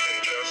nightshade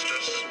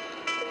injustice.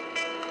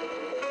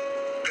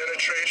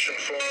 Penetration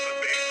forms the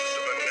basis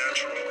of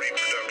unnatural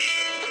reproduction.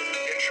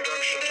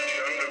 Introduction to the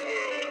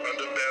underworld,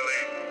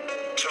 underbelly,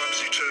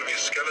 topsy-turvy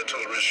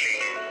skeletal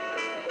regime.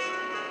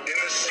 In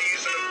the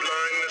season of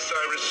blindness,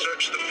 I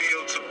research the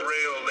fields of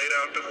braille laid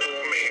out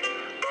before me.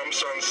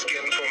 Bumps on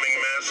skin forming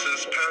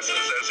masses,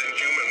 passes as in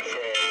human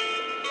form.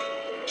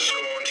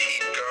 Scorned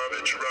heat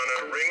garbage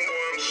runner,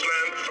 ringworm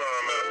slant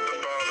farmer, the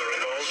father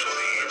of all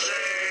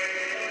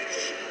disease.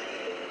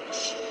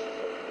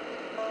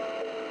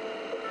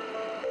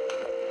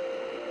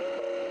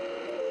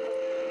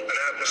 An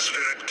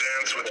atmospheric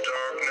dance with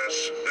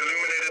darkness,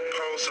 illuminated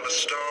pulse of a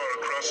star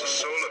across a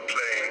solar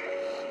plane.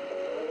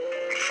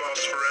 And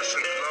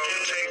phosphorescent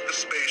love take the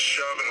space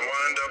shove and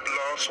wind up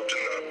lost in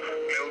the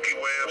Milky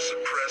Way of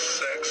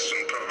suppressed sex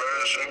and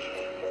perversion.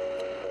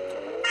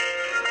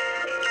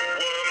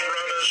 Worm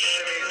runners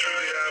shimmy through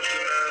the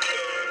aftermath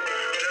of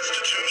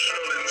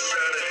destitutional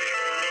insanity.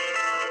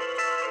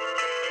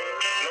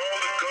 And all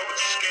the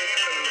goats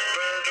scape and the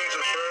virgins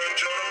are burned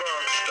Joan of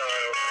Arc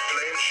style,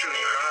 flames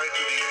shooting high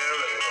through the air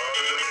and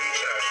martyrdom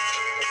intact.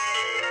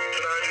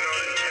 But I do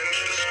not intend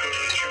to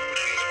discourage you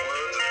with these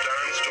words of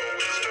dime store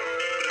wisdom.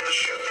 But if the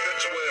shoe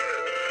fits, wear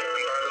it.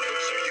 And by the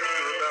looks of you,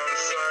 you're about a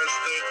size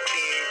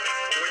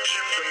 13, which,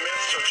 if the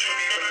myths are to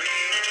be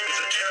believed, is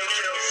a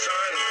telltale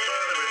sign of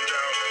further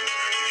endowment.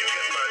 If you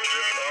get my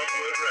drift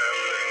northward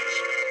ramblings.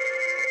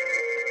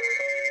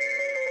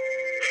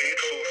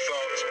 Hateful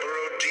thoughts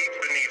burrow deep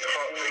beneath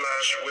hot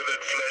flash,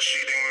 withered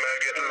flesh-eating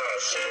maggot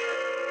lust.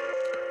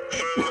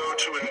 Furlough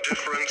to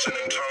indifference and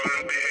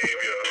intolerant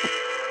behavior.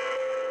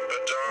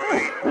 But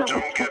darling,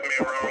 don't get me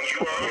wrong, you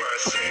are my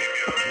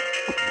savior.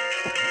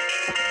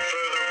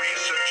 Further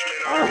research may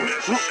not be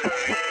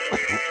necessary.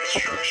 Waiting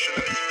instruction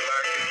is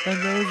lacking. And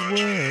those were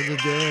the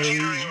days.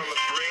 Teetering on the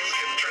brink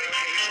and drink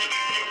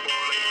hastily from a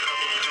boiling cup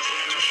of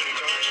disillusioned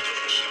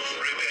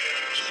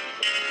revenge.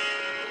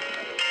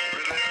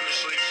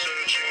 Relentlessly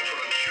searching for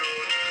a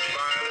cure to this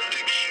vile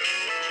addiction.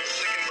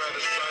 Sickened by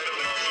the sight of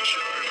lost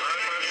children, I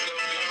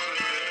myself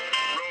included,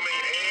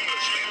 roaming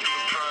aimlessly through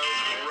the piles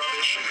of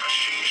rubbish and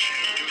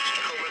hashish-induced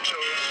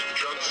comatose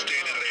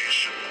drug-state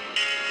elation.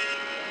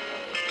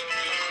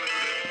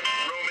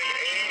 Roaming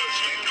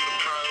aimlessly through the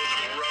piles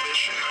of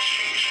rubbish and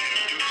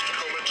hashish-induced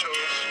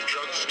comatose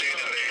drug-state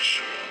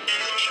elation.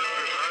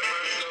 Children, I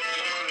myself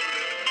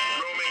included,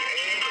 roaming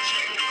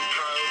aimlessly through the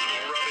piles of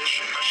rubbish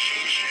and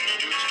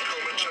hashish-induced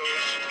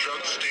comatose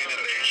drug-state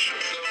elation.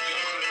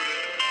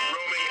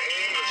 Roaming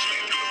aimlessly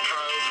through the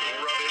piles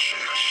of rubbish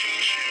and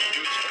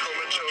hashish-induced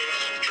comatose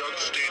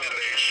drug-state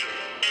elation.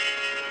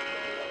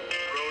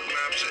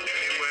 Roadmaps are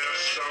anywhere,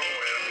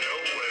 somewhere,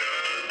 nowhere.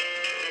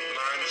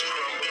 Lines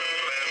crumble and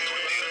blend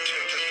with the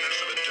attentiveness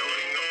of a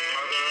doting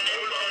mother,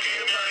 walking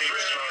in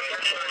pigs flying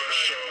over her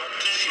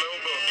shoulder.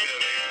 Slowboat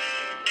Billy.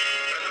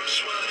 And those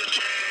were the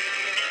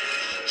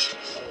days.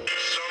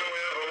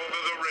 Somewhere over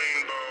the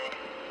rainbow.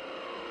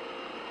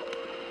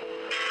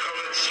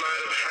 Colored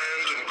sleight of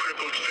hand and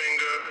crippled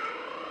finger.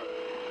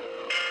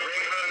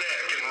 Wring her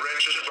neck and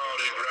wretched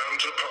body ground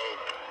to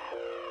pulp.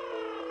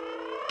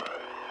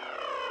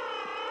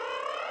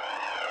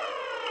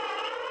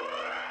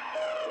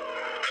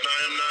 And I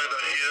am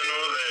neither here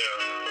nor there,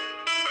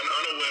 an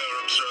unaware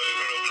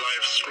observer of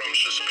life's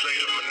scrumptious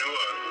plate of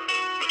manure,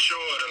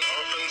 matured and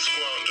often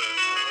squandered.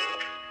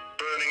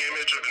 Burning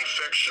image of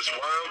infectious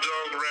wild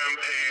dog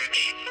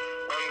rampage,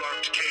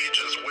 unlocked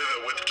cages wither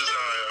with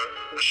desire,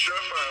 a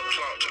surefire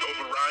plot to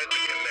override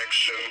the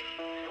connection.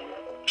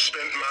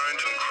 Spent mind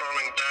in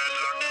crawling bad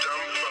luck,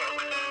 dumb fuck,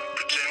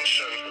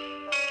 pretension,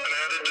 an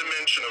added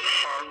dimension of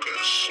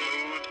hawkers,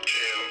 smooth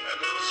gin. And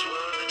those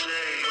were the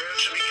days. Where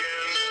to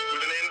begin?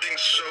 With an ending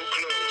so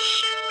close,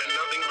 and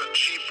nothing but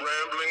cheap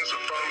ramblings of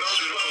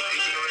pharmaceutical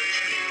ignorance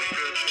being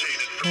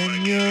regurgitated from my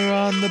And you're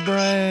on the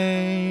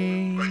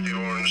brain. like the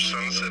orange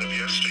sunset of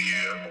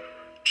yesteryear.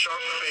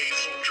 Chalk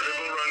face,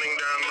 dribble running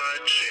down my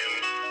chin.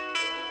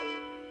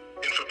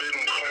 In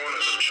forbidden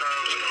corners of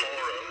childhood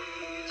horror,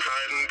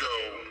 hide and go.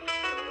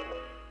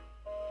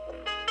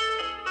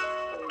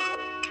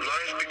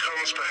 Life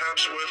becomes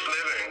perhaps worth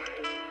living.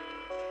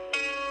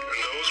 And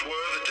those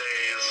were the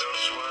days,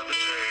 those were the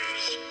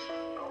days.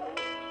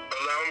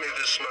 Allow me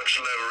this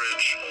much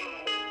leverage,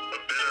 a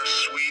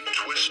bittersweet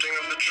twisting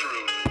of the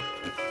truth.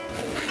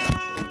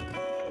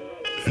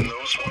 And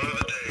those were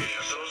the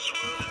days, those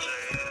were the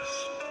days.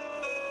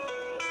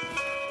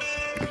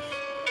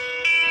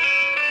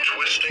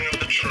 Twisting of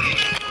the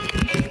truth.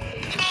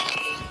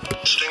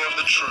 Twisting of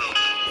the truth.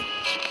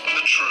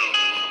 The truth.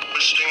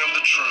 Twisting of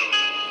the truth.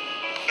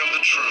 Of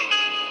the truth.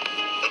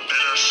 A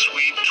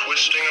bittersweet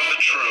twisting of the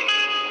truth.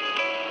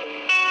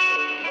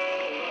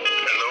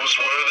 And those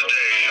were the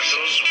days,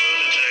 those were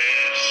the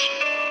days.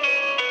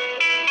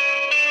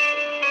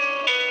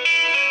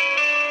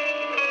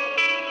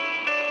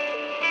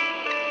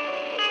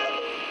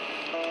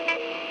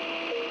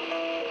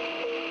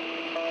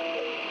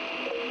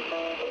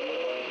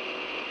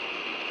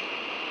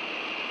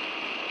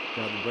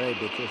 Got the brain,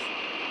 bitches.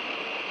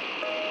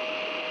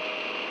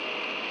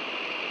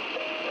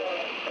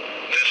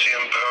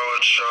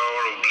 Lithium-powered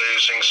shower of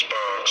blazing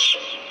sparks,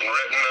 and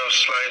retina of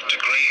slight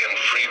degree and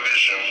free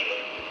vision.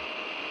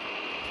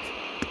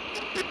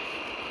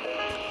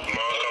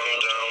 Mark on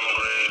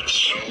downgrade,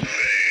 so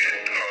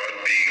fade,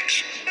 heartbeat.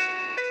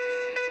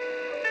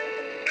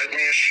 Let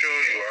me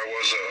assure you I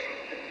was a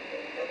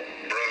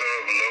brother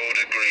of low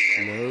degree.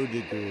 Low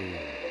degree.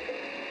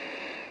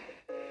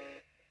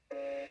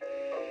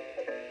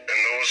 And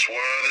those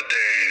were the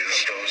days,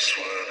 those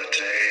were the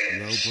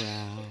days. Low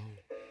brow.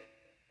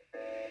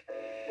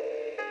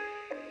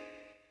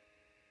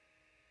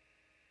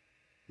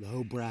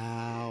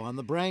 Lowbrow on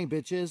the brain,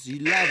 bitches. You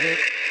love it.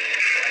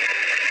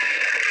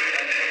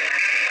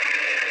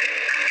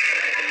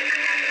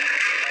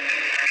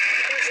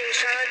 Who's in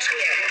charge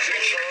here?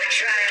 The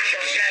triumph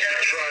of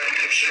shadows.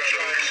 Triumph of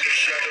shadows.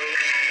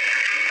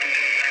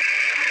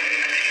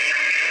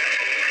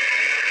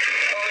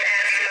 Old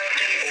ass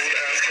monkeys.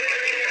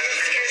 Swiveling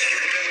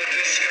the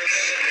discus.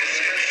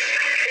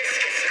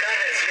 Viscous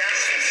lovers,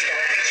 Yahtzee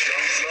style.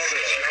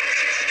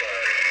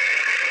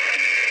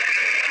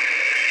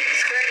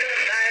 Circle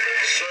of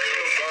violence.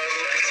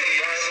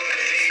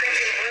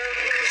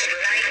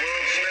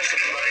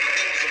 Stretching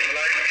whirlpools of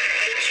light.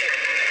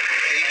 Hatred.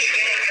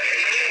 Beginnings of the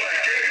new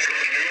world.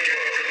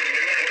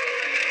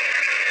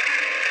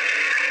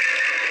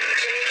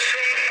 Jimmy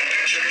Trick.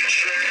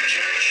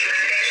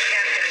 Space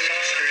Captain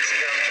Moore.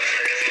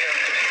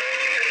 From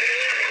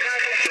beneath the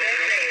cosmic red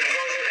rays,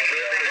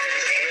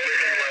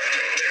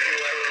 radioactive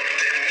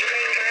you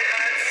made my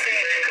heart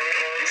sing.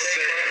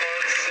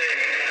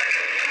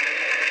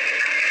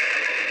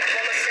 A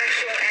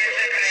homosexual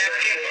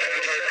antibiotic.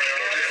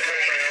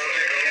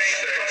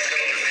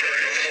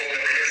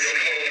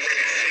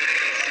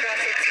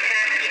 Cross its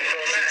path you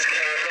must.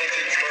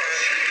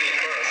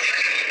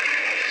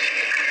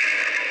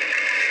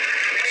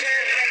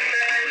 Return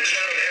Hepburn.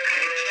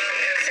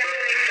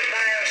 Separate the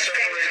bile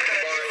scent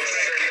from its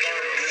Uncle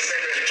Elvis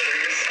said he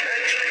chose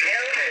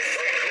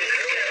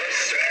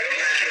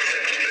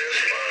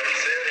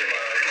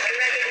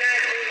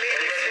unrecognizable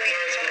limbs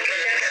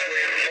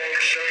swaying from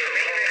the shadow.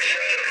 Rigorous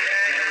waves that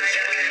I ride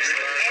on.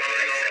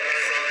 Evidence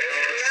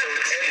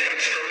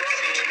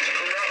corrupt.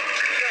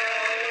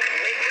 Crawl,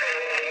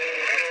 wiggle,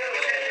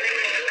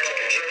 mental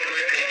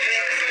trembling neat.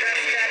 Bears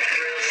thrust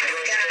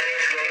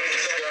up from the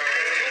sky.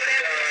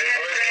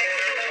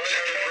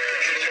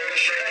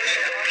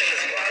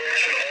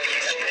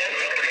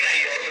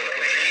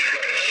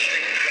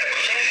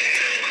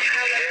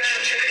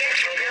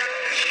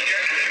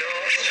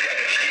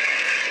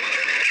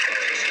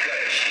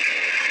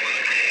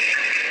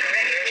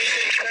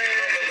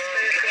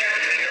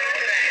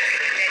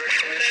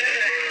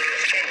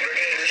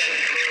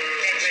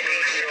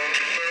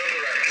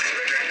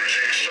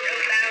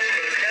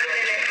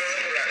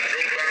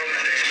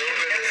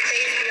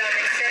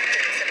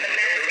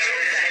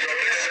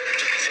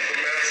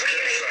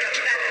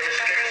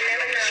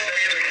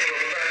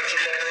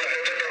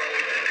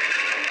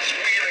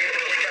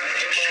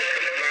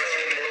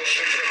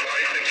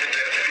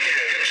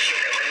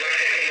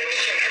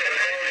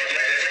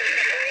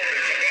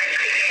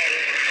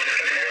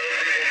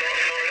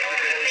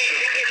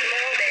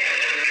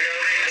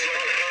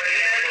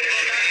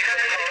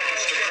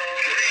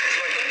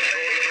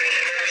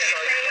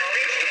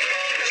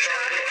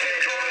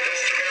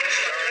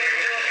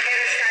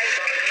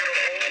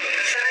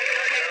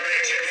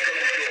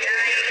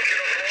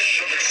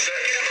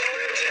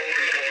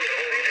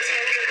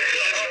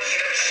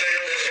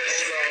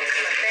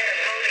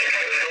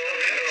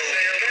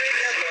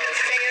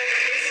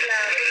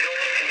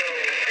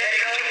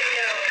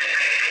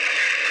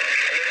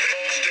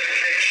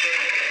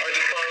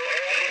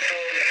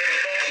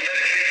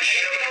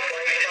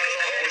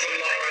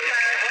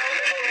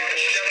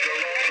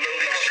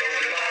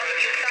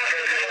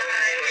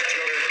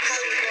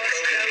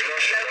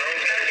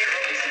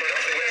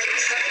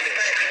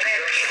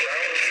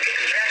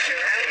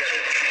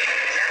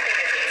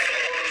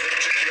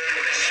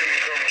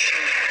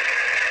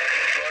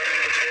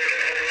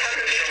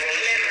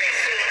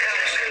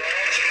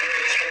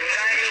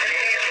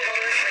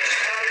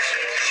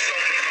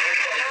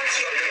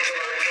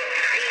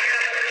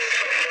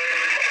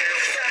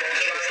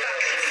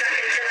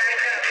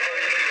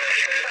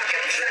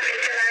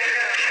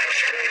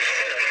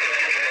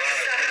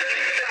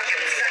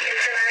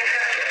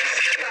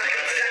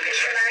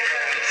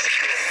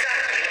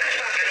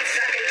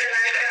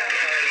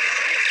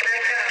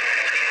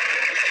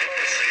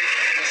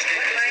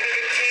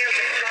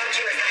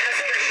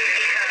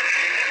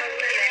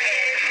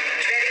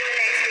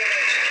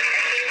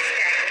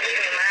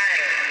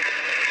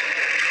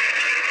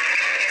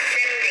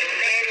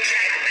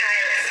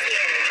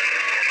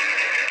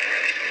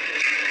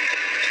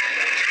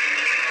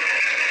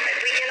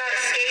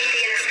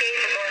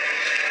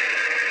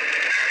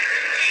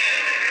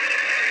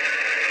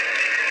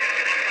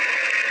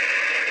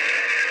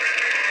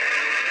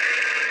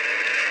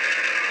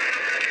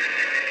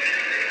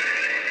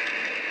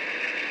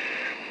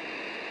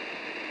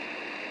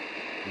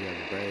 Yeah,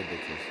 the brain,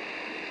 bitches.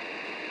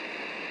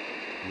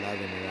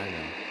 Loving it right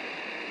now.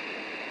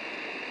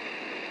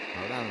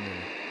 Hold on a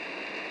minute.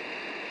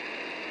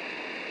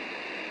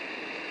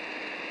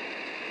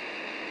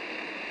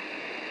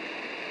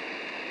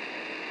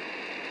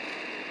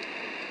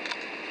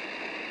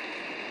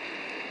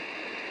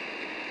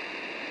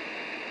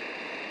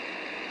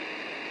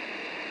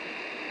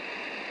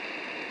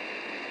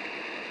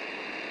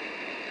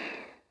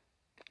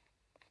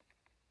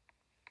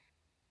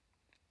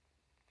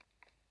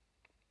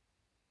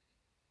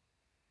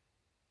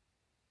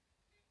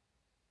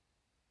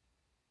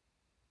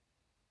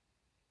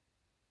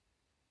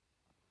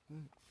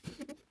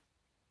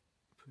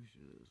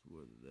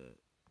 What is that?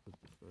 What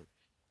the fuck?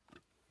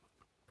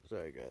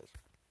 Sorry, guys.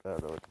 I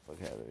don't know what the fuck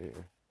happened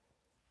here.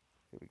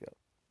 Here we go.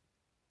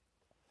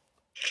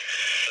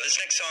 This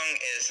next song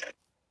is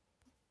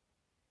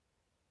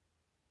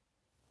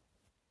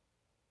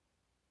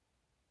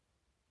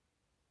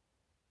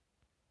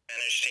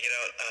managed to get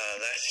out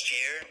last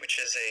year, which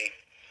is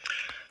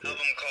a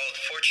album called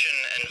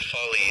Fortune and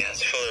Folly.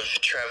 It's full of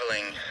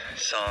traveling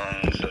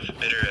songs of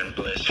bitter and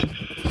bliss.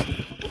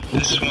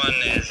 This one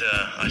is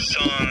a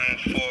song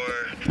for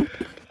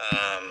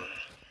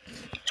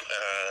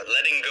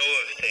letting go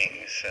of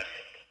things,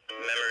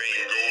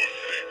 memories,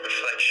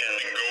 reflection,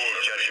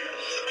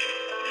 judgments.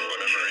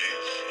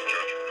 Memories,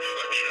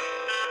 reflection,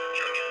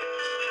 judgment.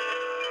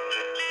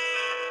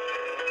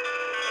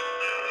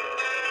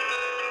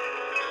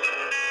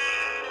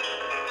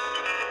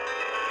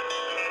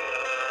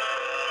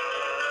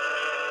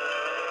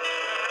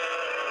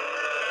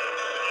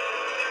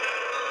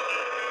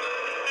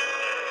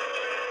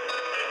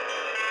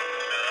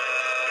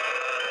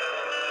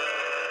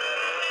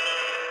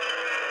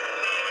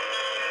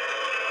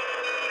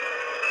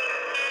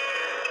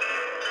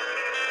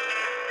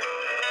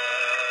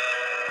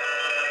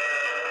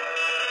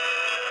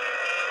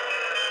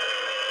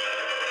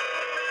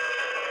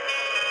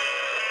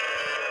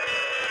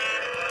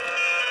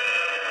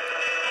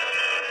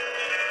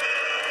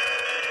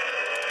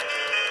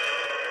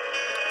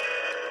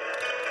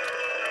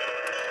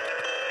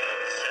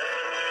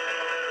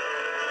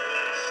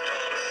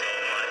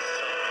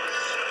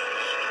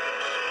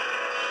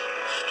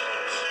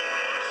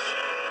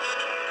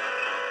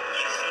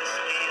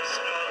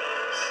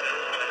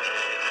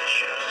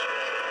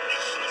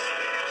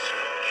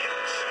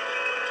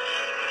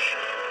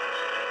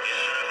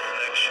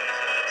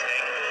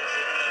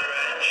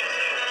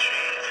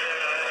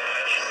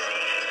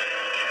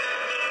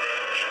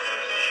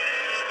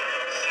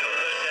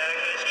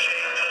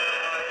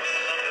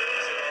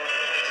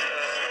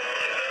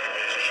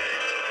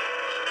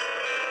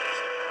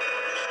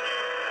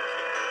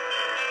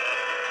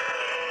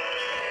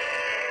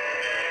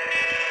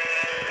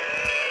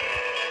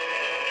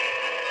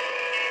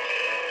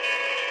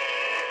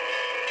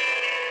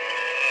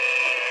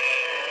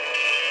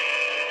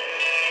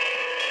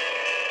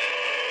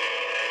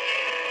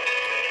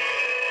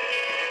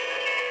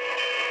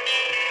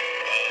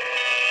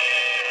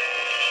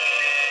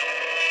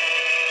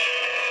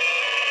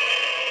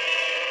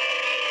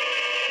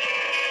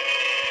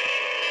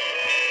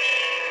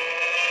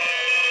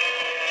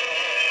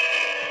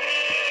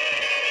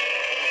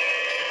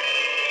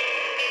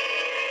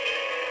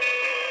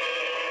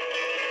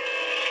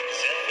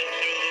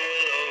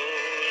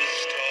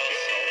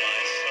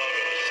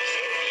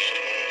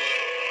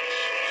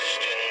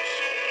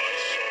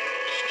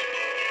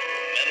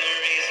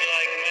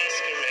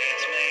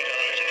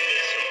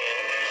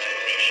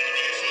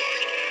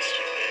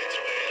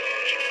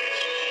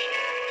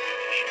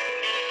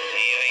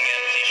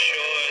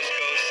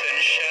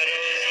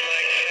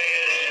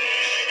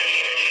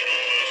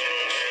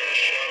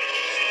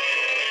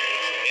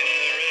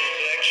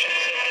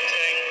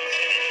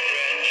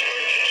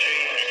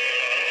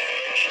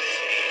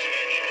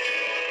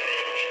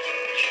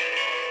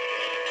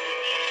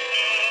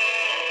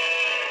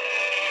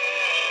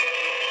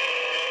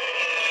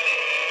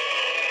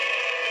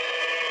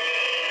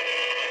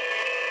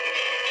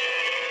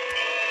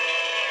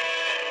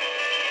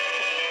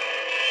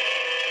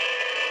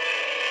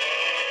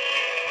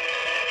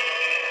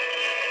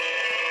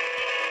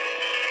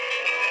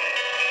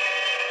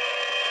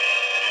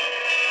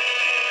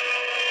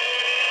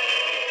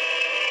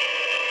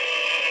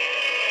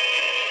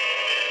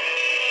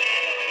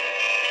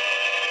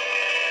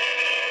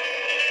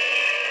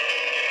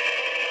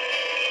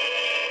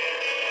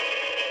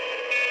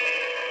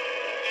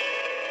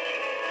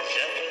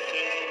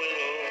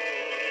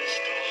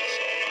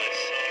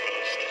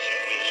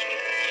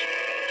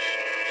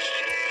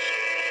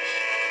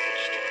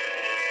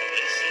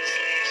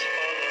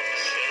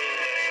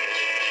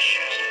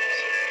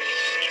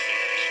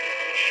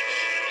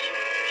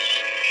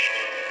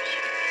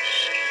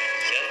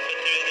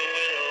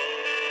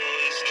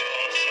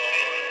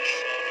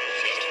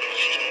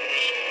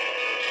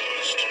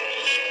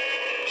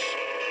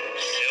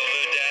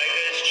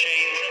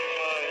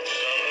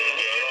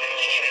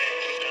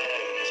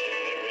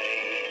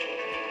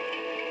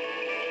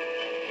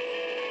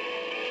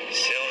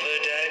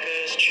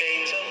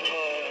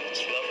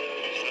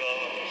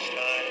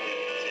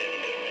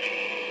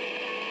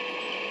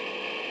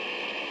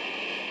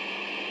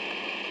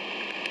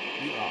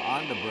 You are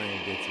on the brain,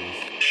 bitches.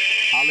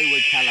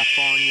 Hollywood,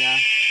 California.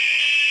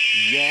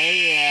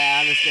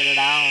 Yeah, let's get it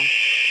on.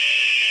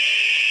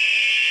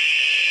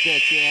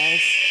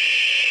 Bitches.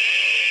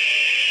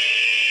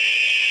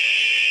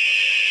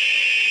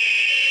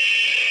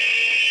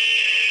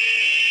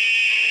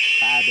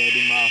 Bye,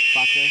 baby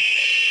motherfucker.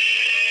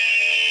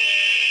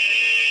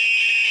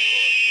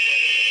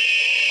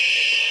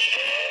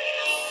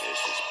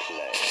 This is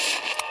play.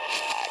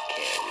 I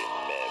can't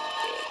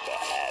remember,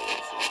 but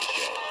Alice in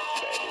Chains,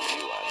 baby,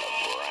 you on the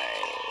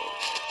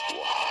brain.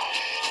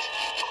 Washed,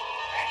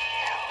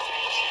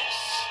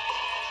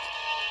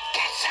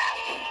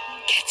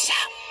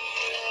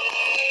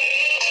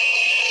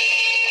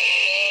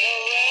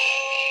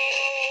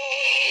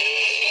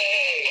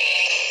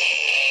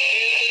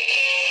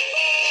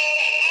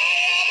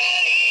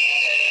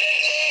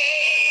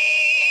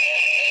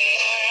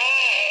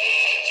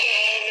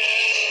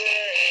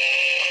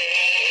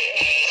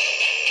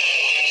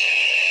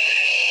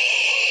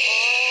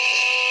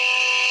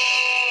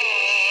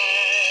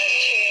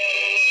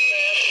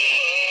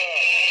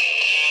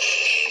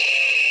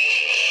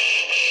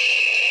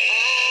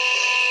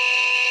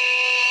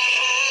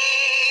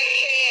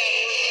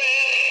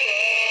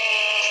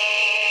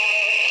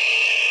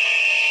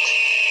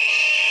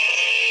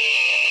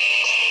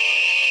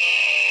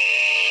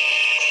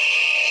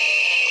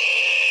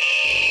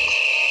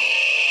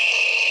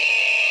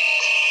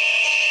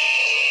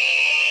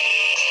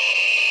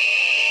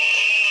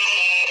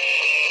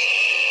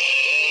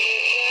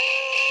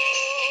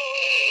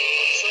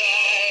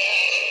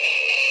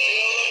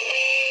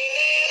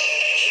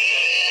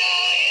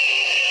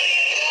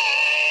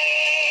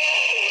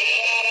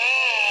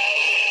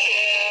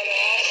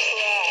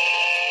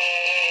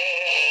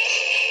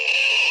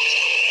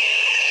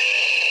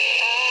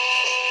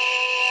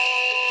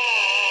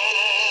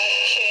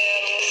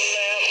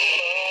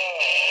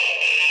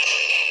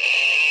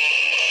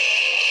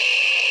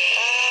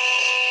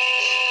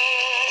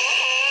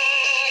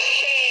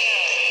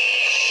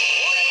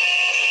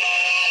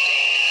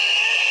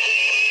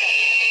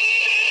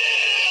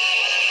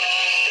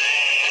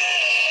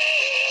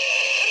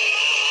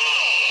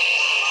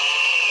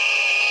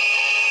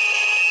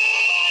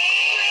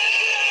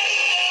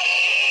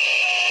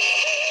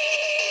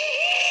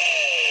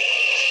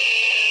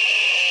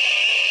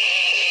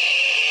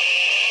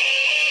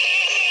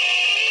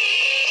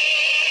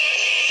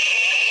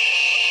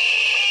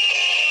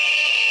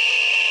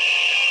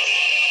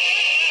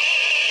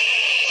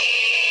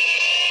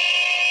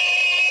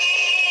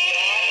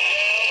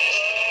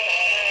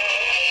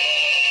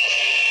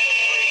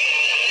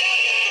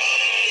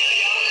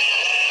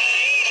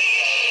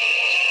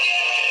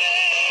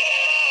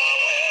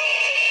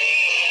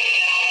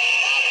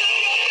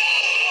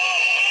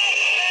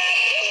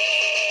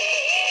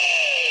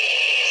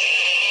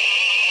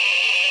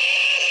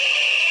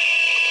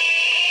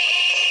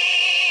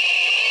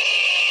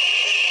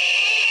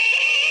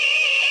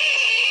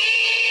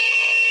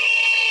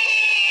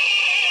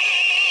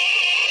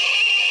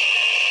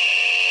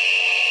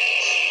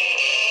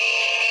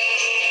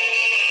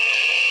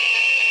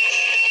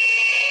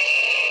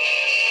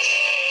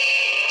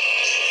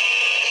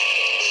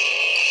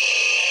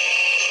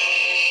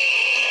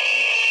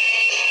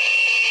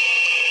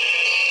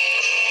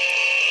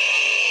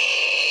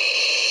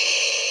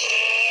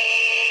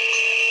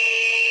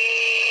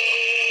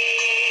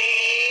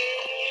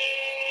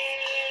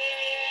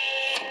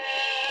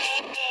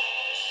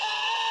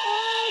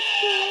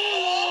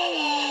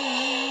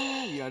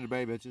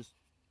 Okay, bitches.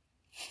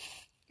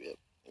 Yep,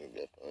 you're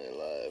definitely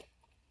alive.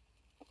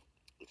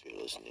 If you're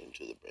listening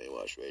to the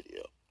Brainwash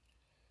Radio.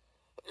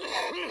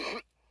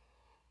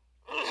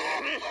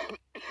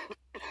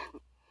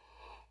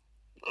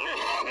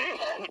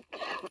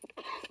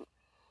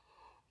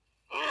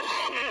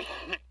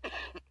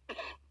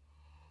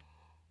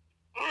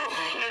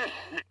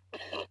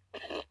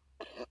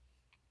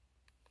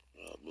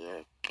 Oh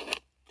man,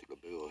 took a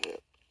big old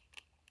hit.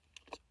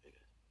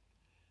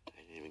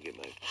 I didn't even get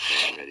my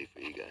phone ready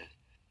for you guys.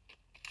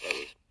 I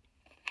was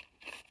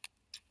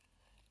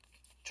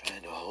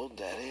trying to hold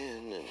that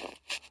in, and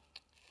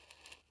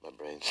my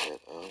brain said,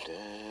 "Oh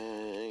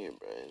dang, your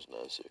brain's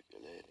not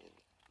circulating."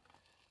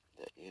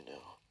 That you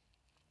know,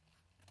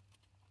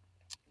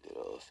 good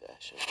old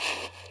fashioned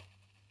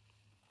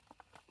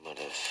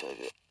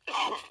motherfucker.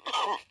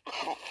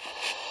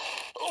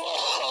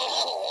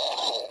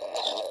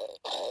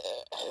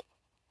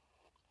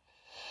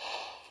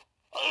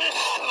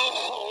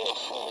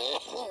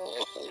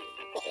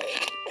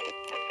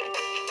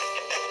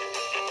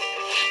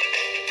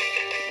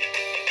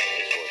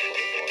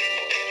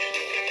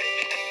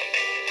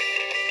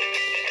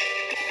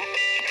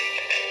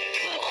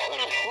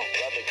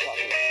 I've been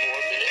talking 4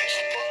 minutes.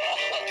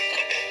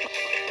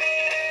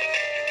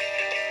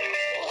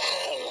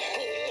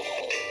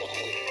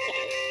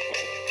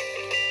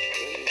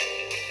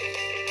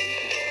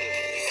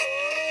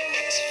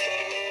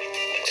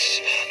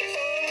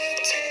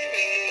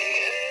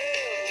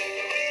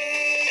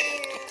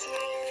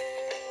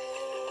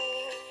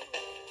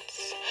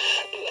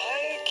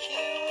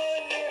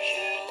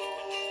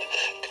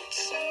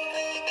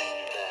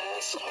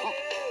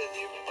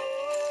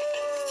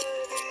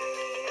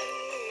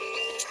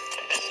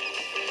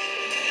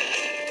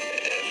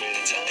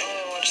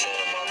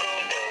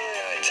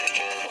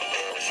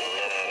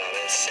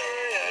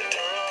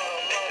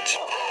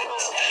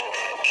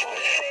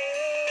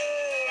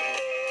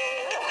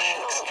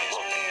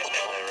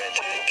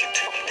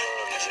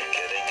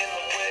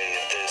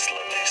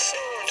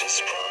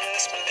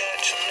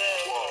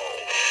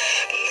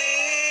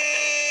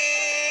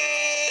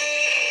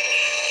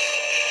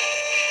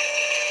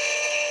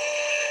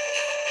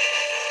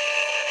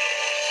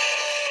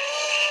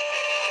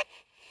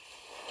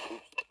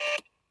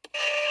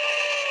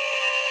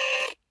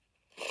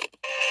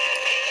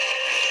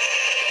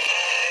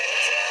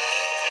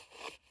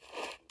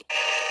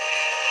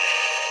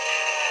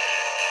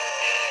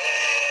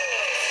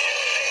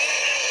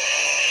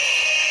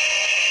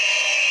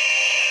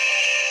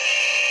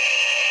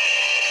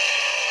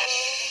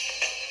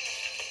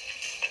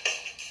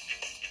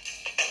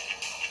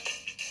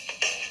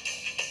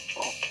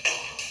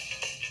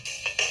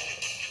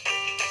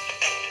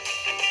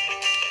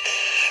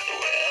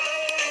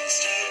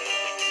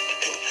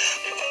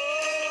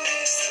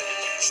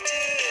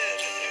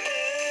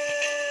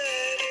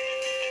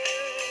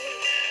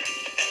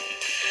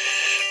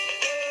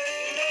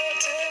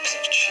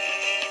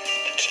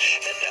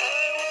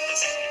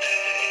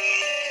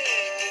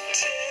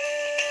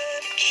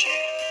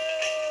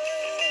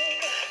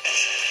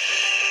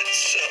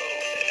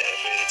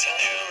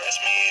 Just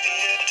promise me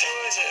that you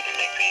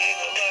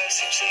never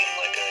seem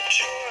like a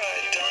chore.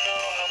 I don't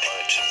know how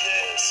much of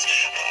this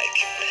I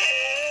can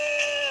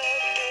handle.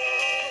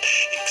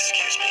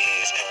 Excuse me,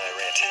 is my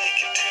rant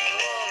taking too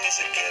long? Is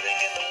it getting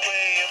in the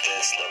way of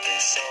this lovely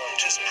song?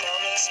 Just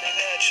promise me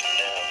that you'll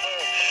never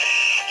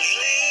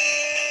leave.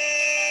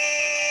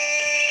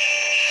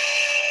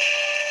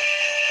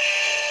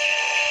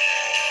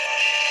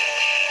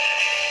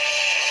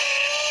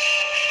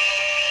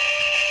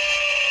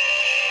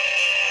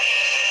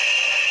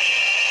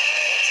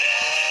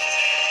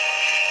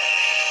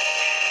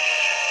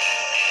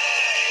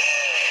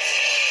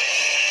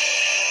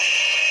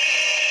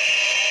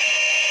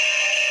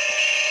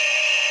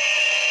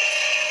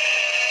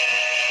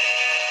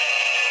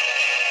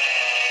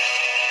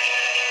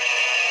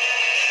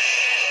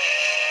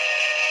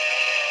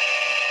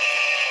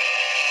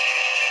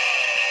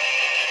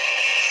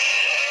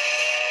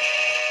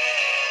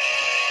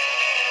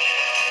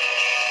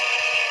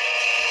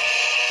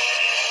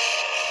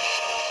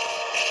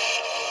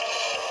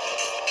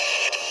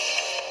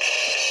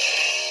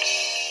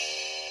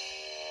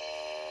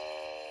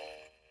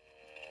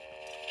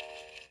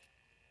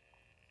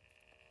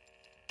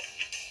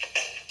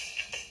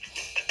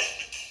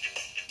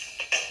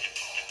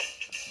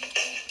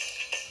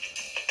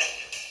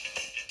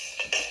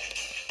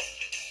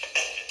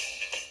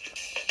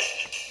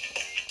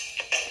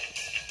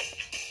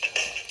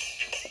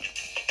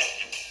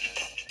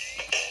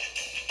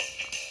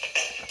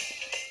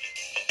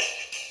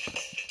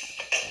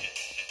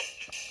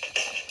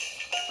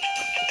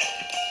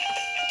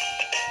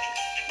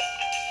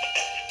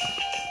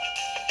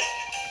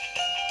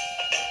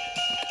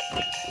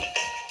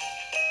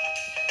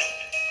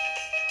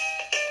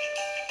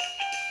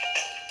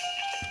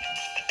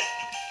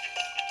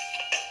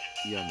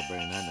 You on the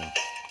brain, I know.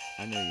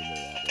 I know you know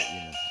that, but you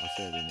know, I'll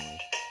say it anyway.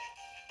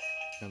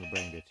 It's on the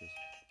brain, bitches.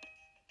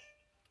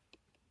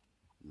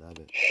 Love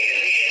it.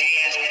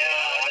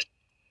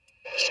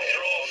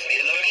 Trophy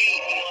looking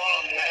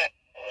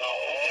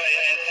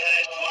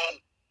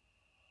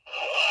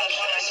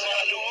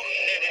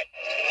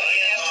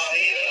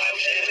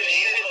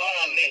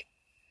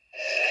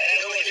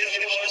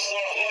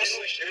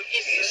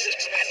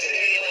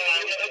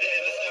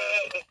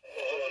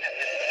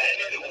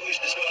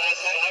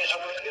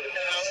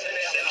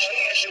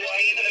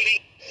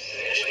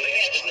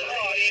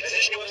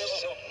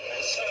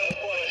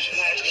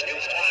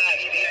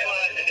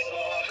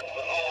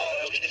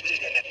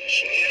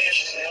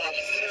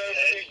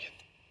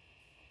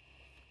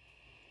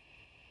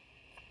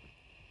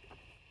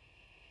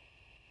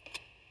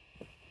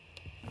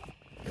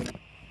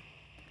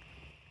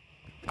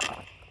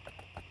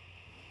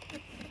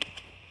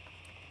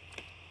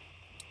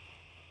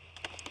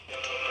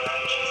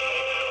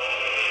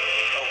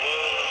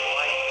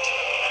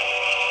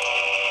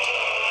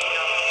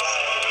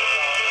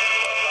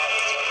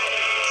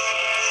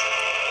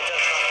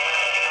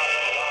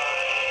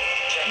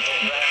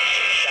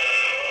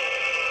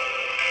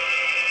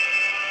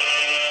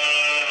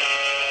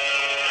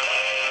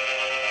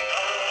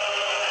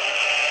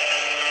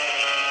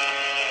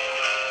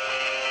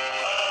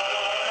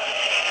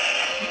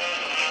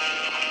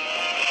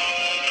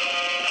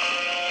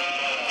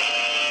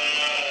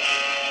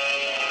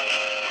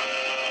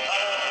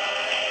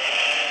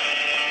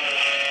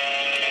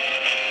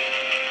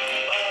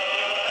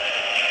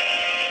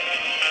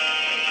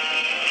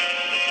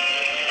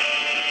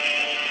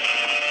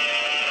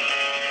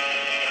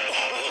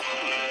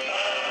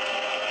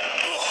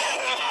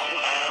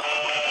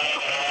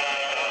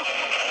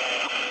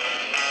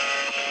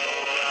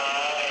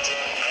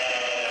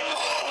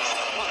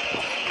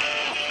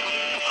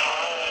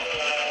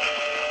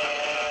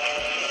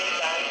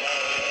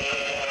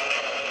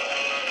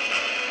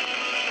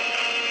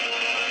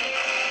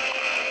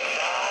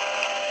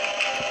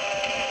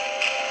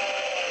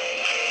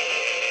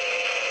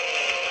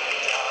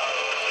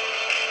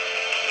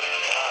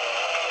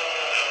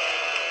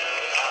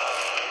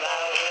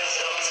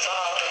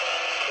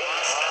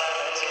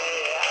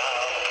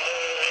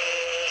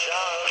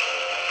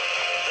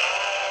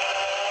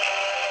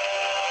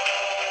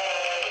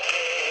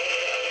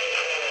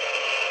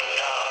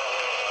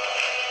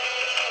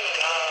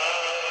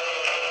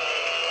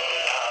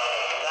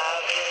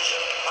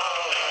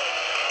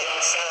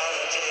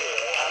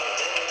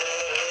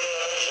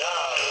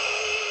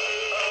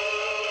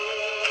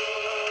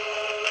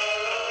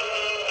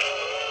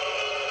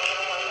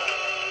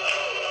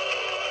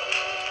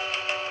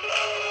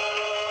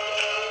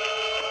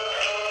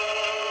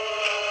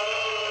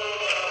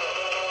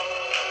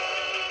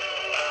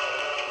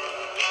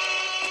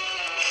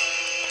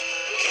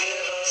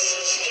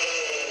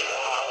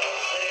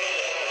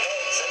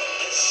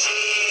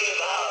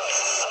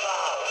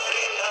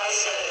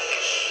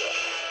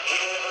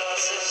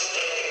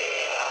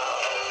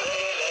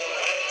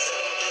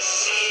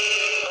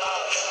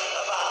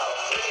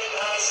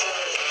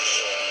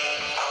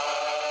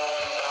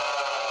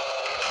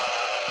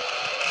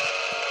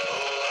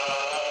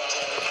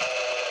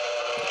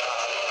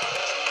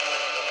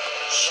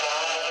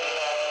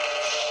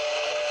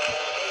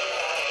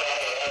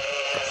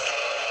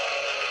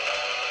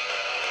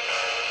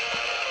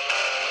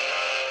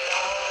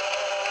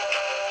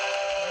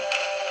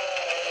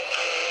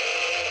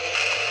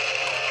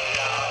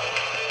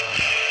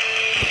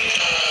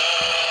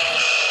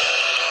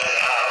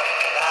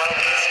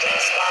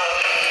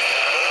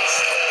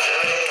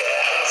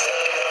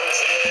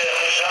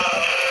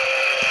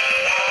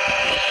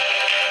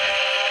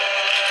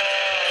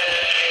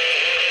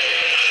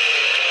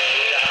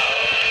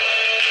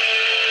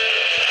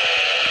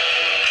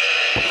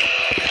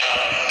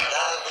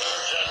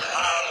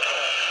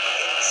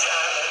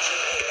Savage,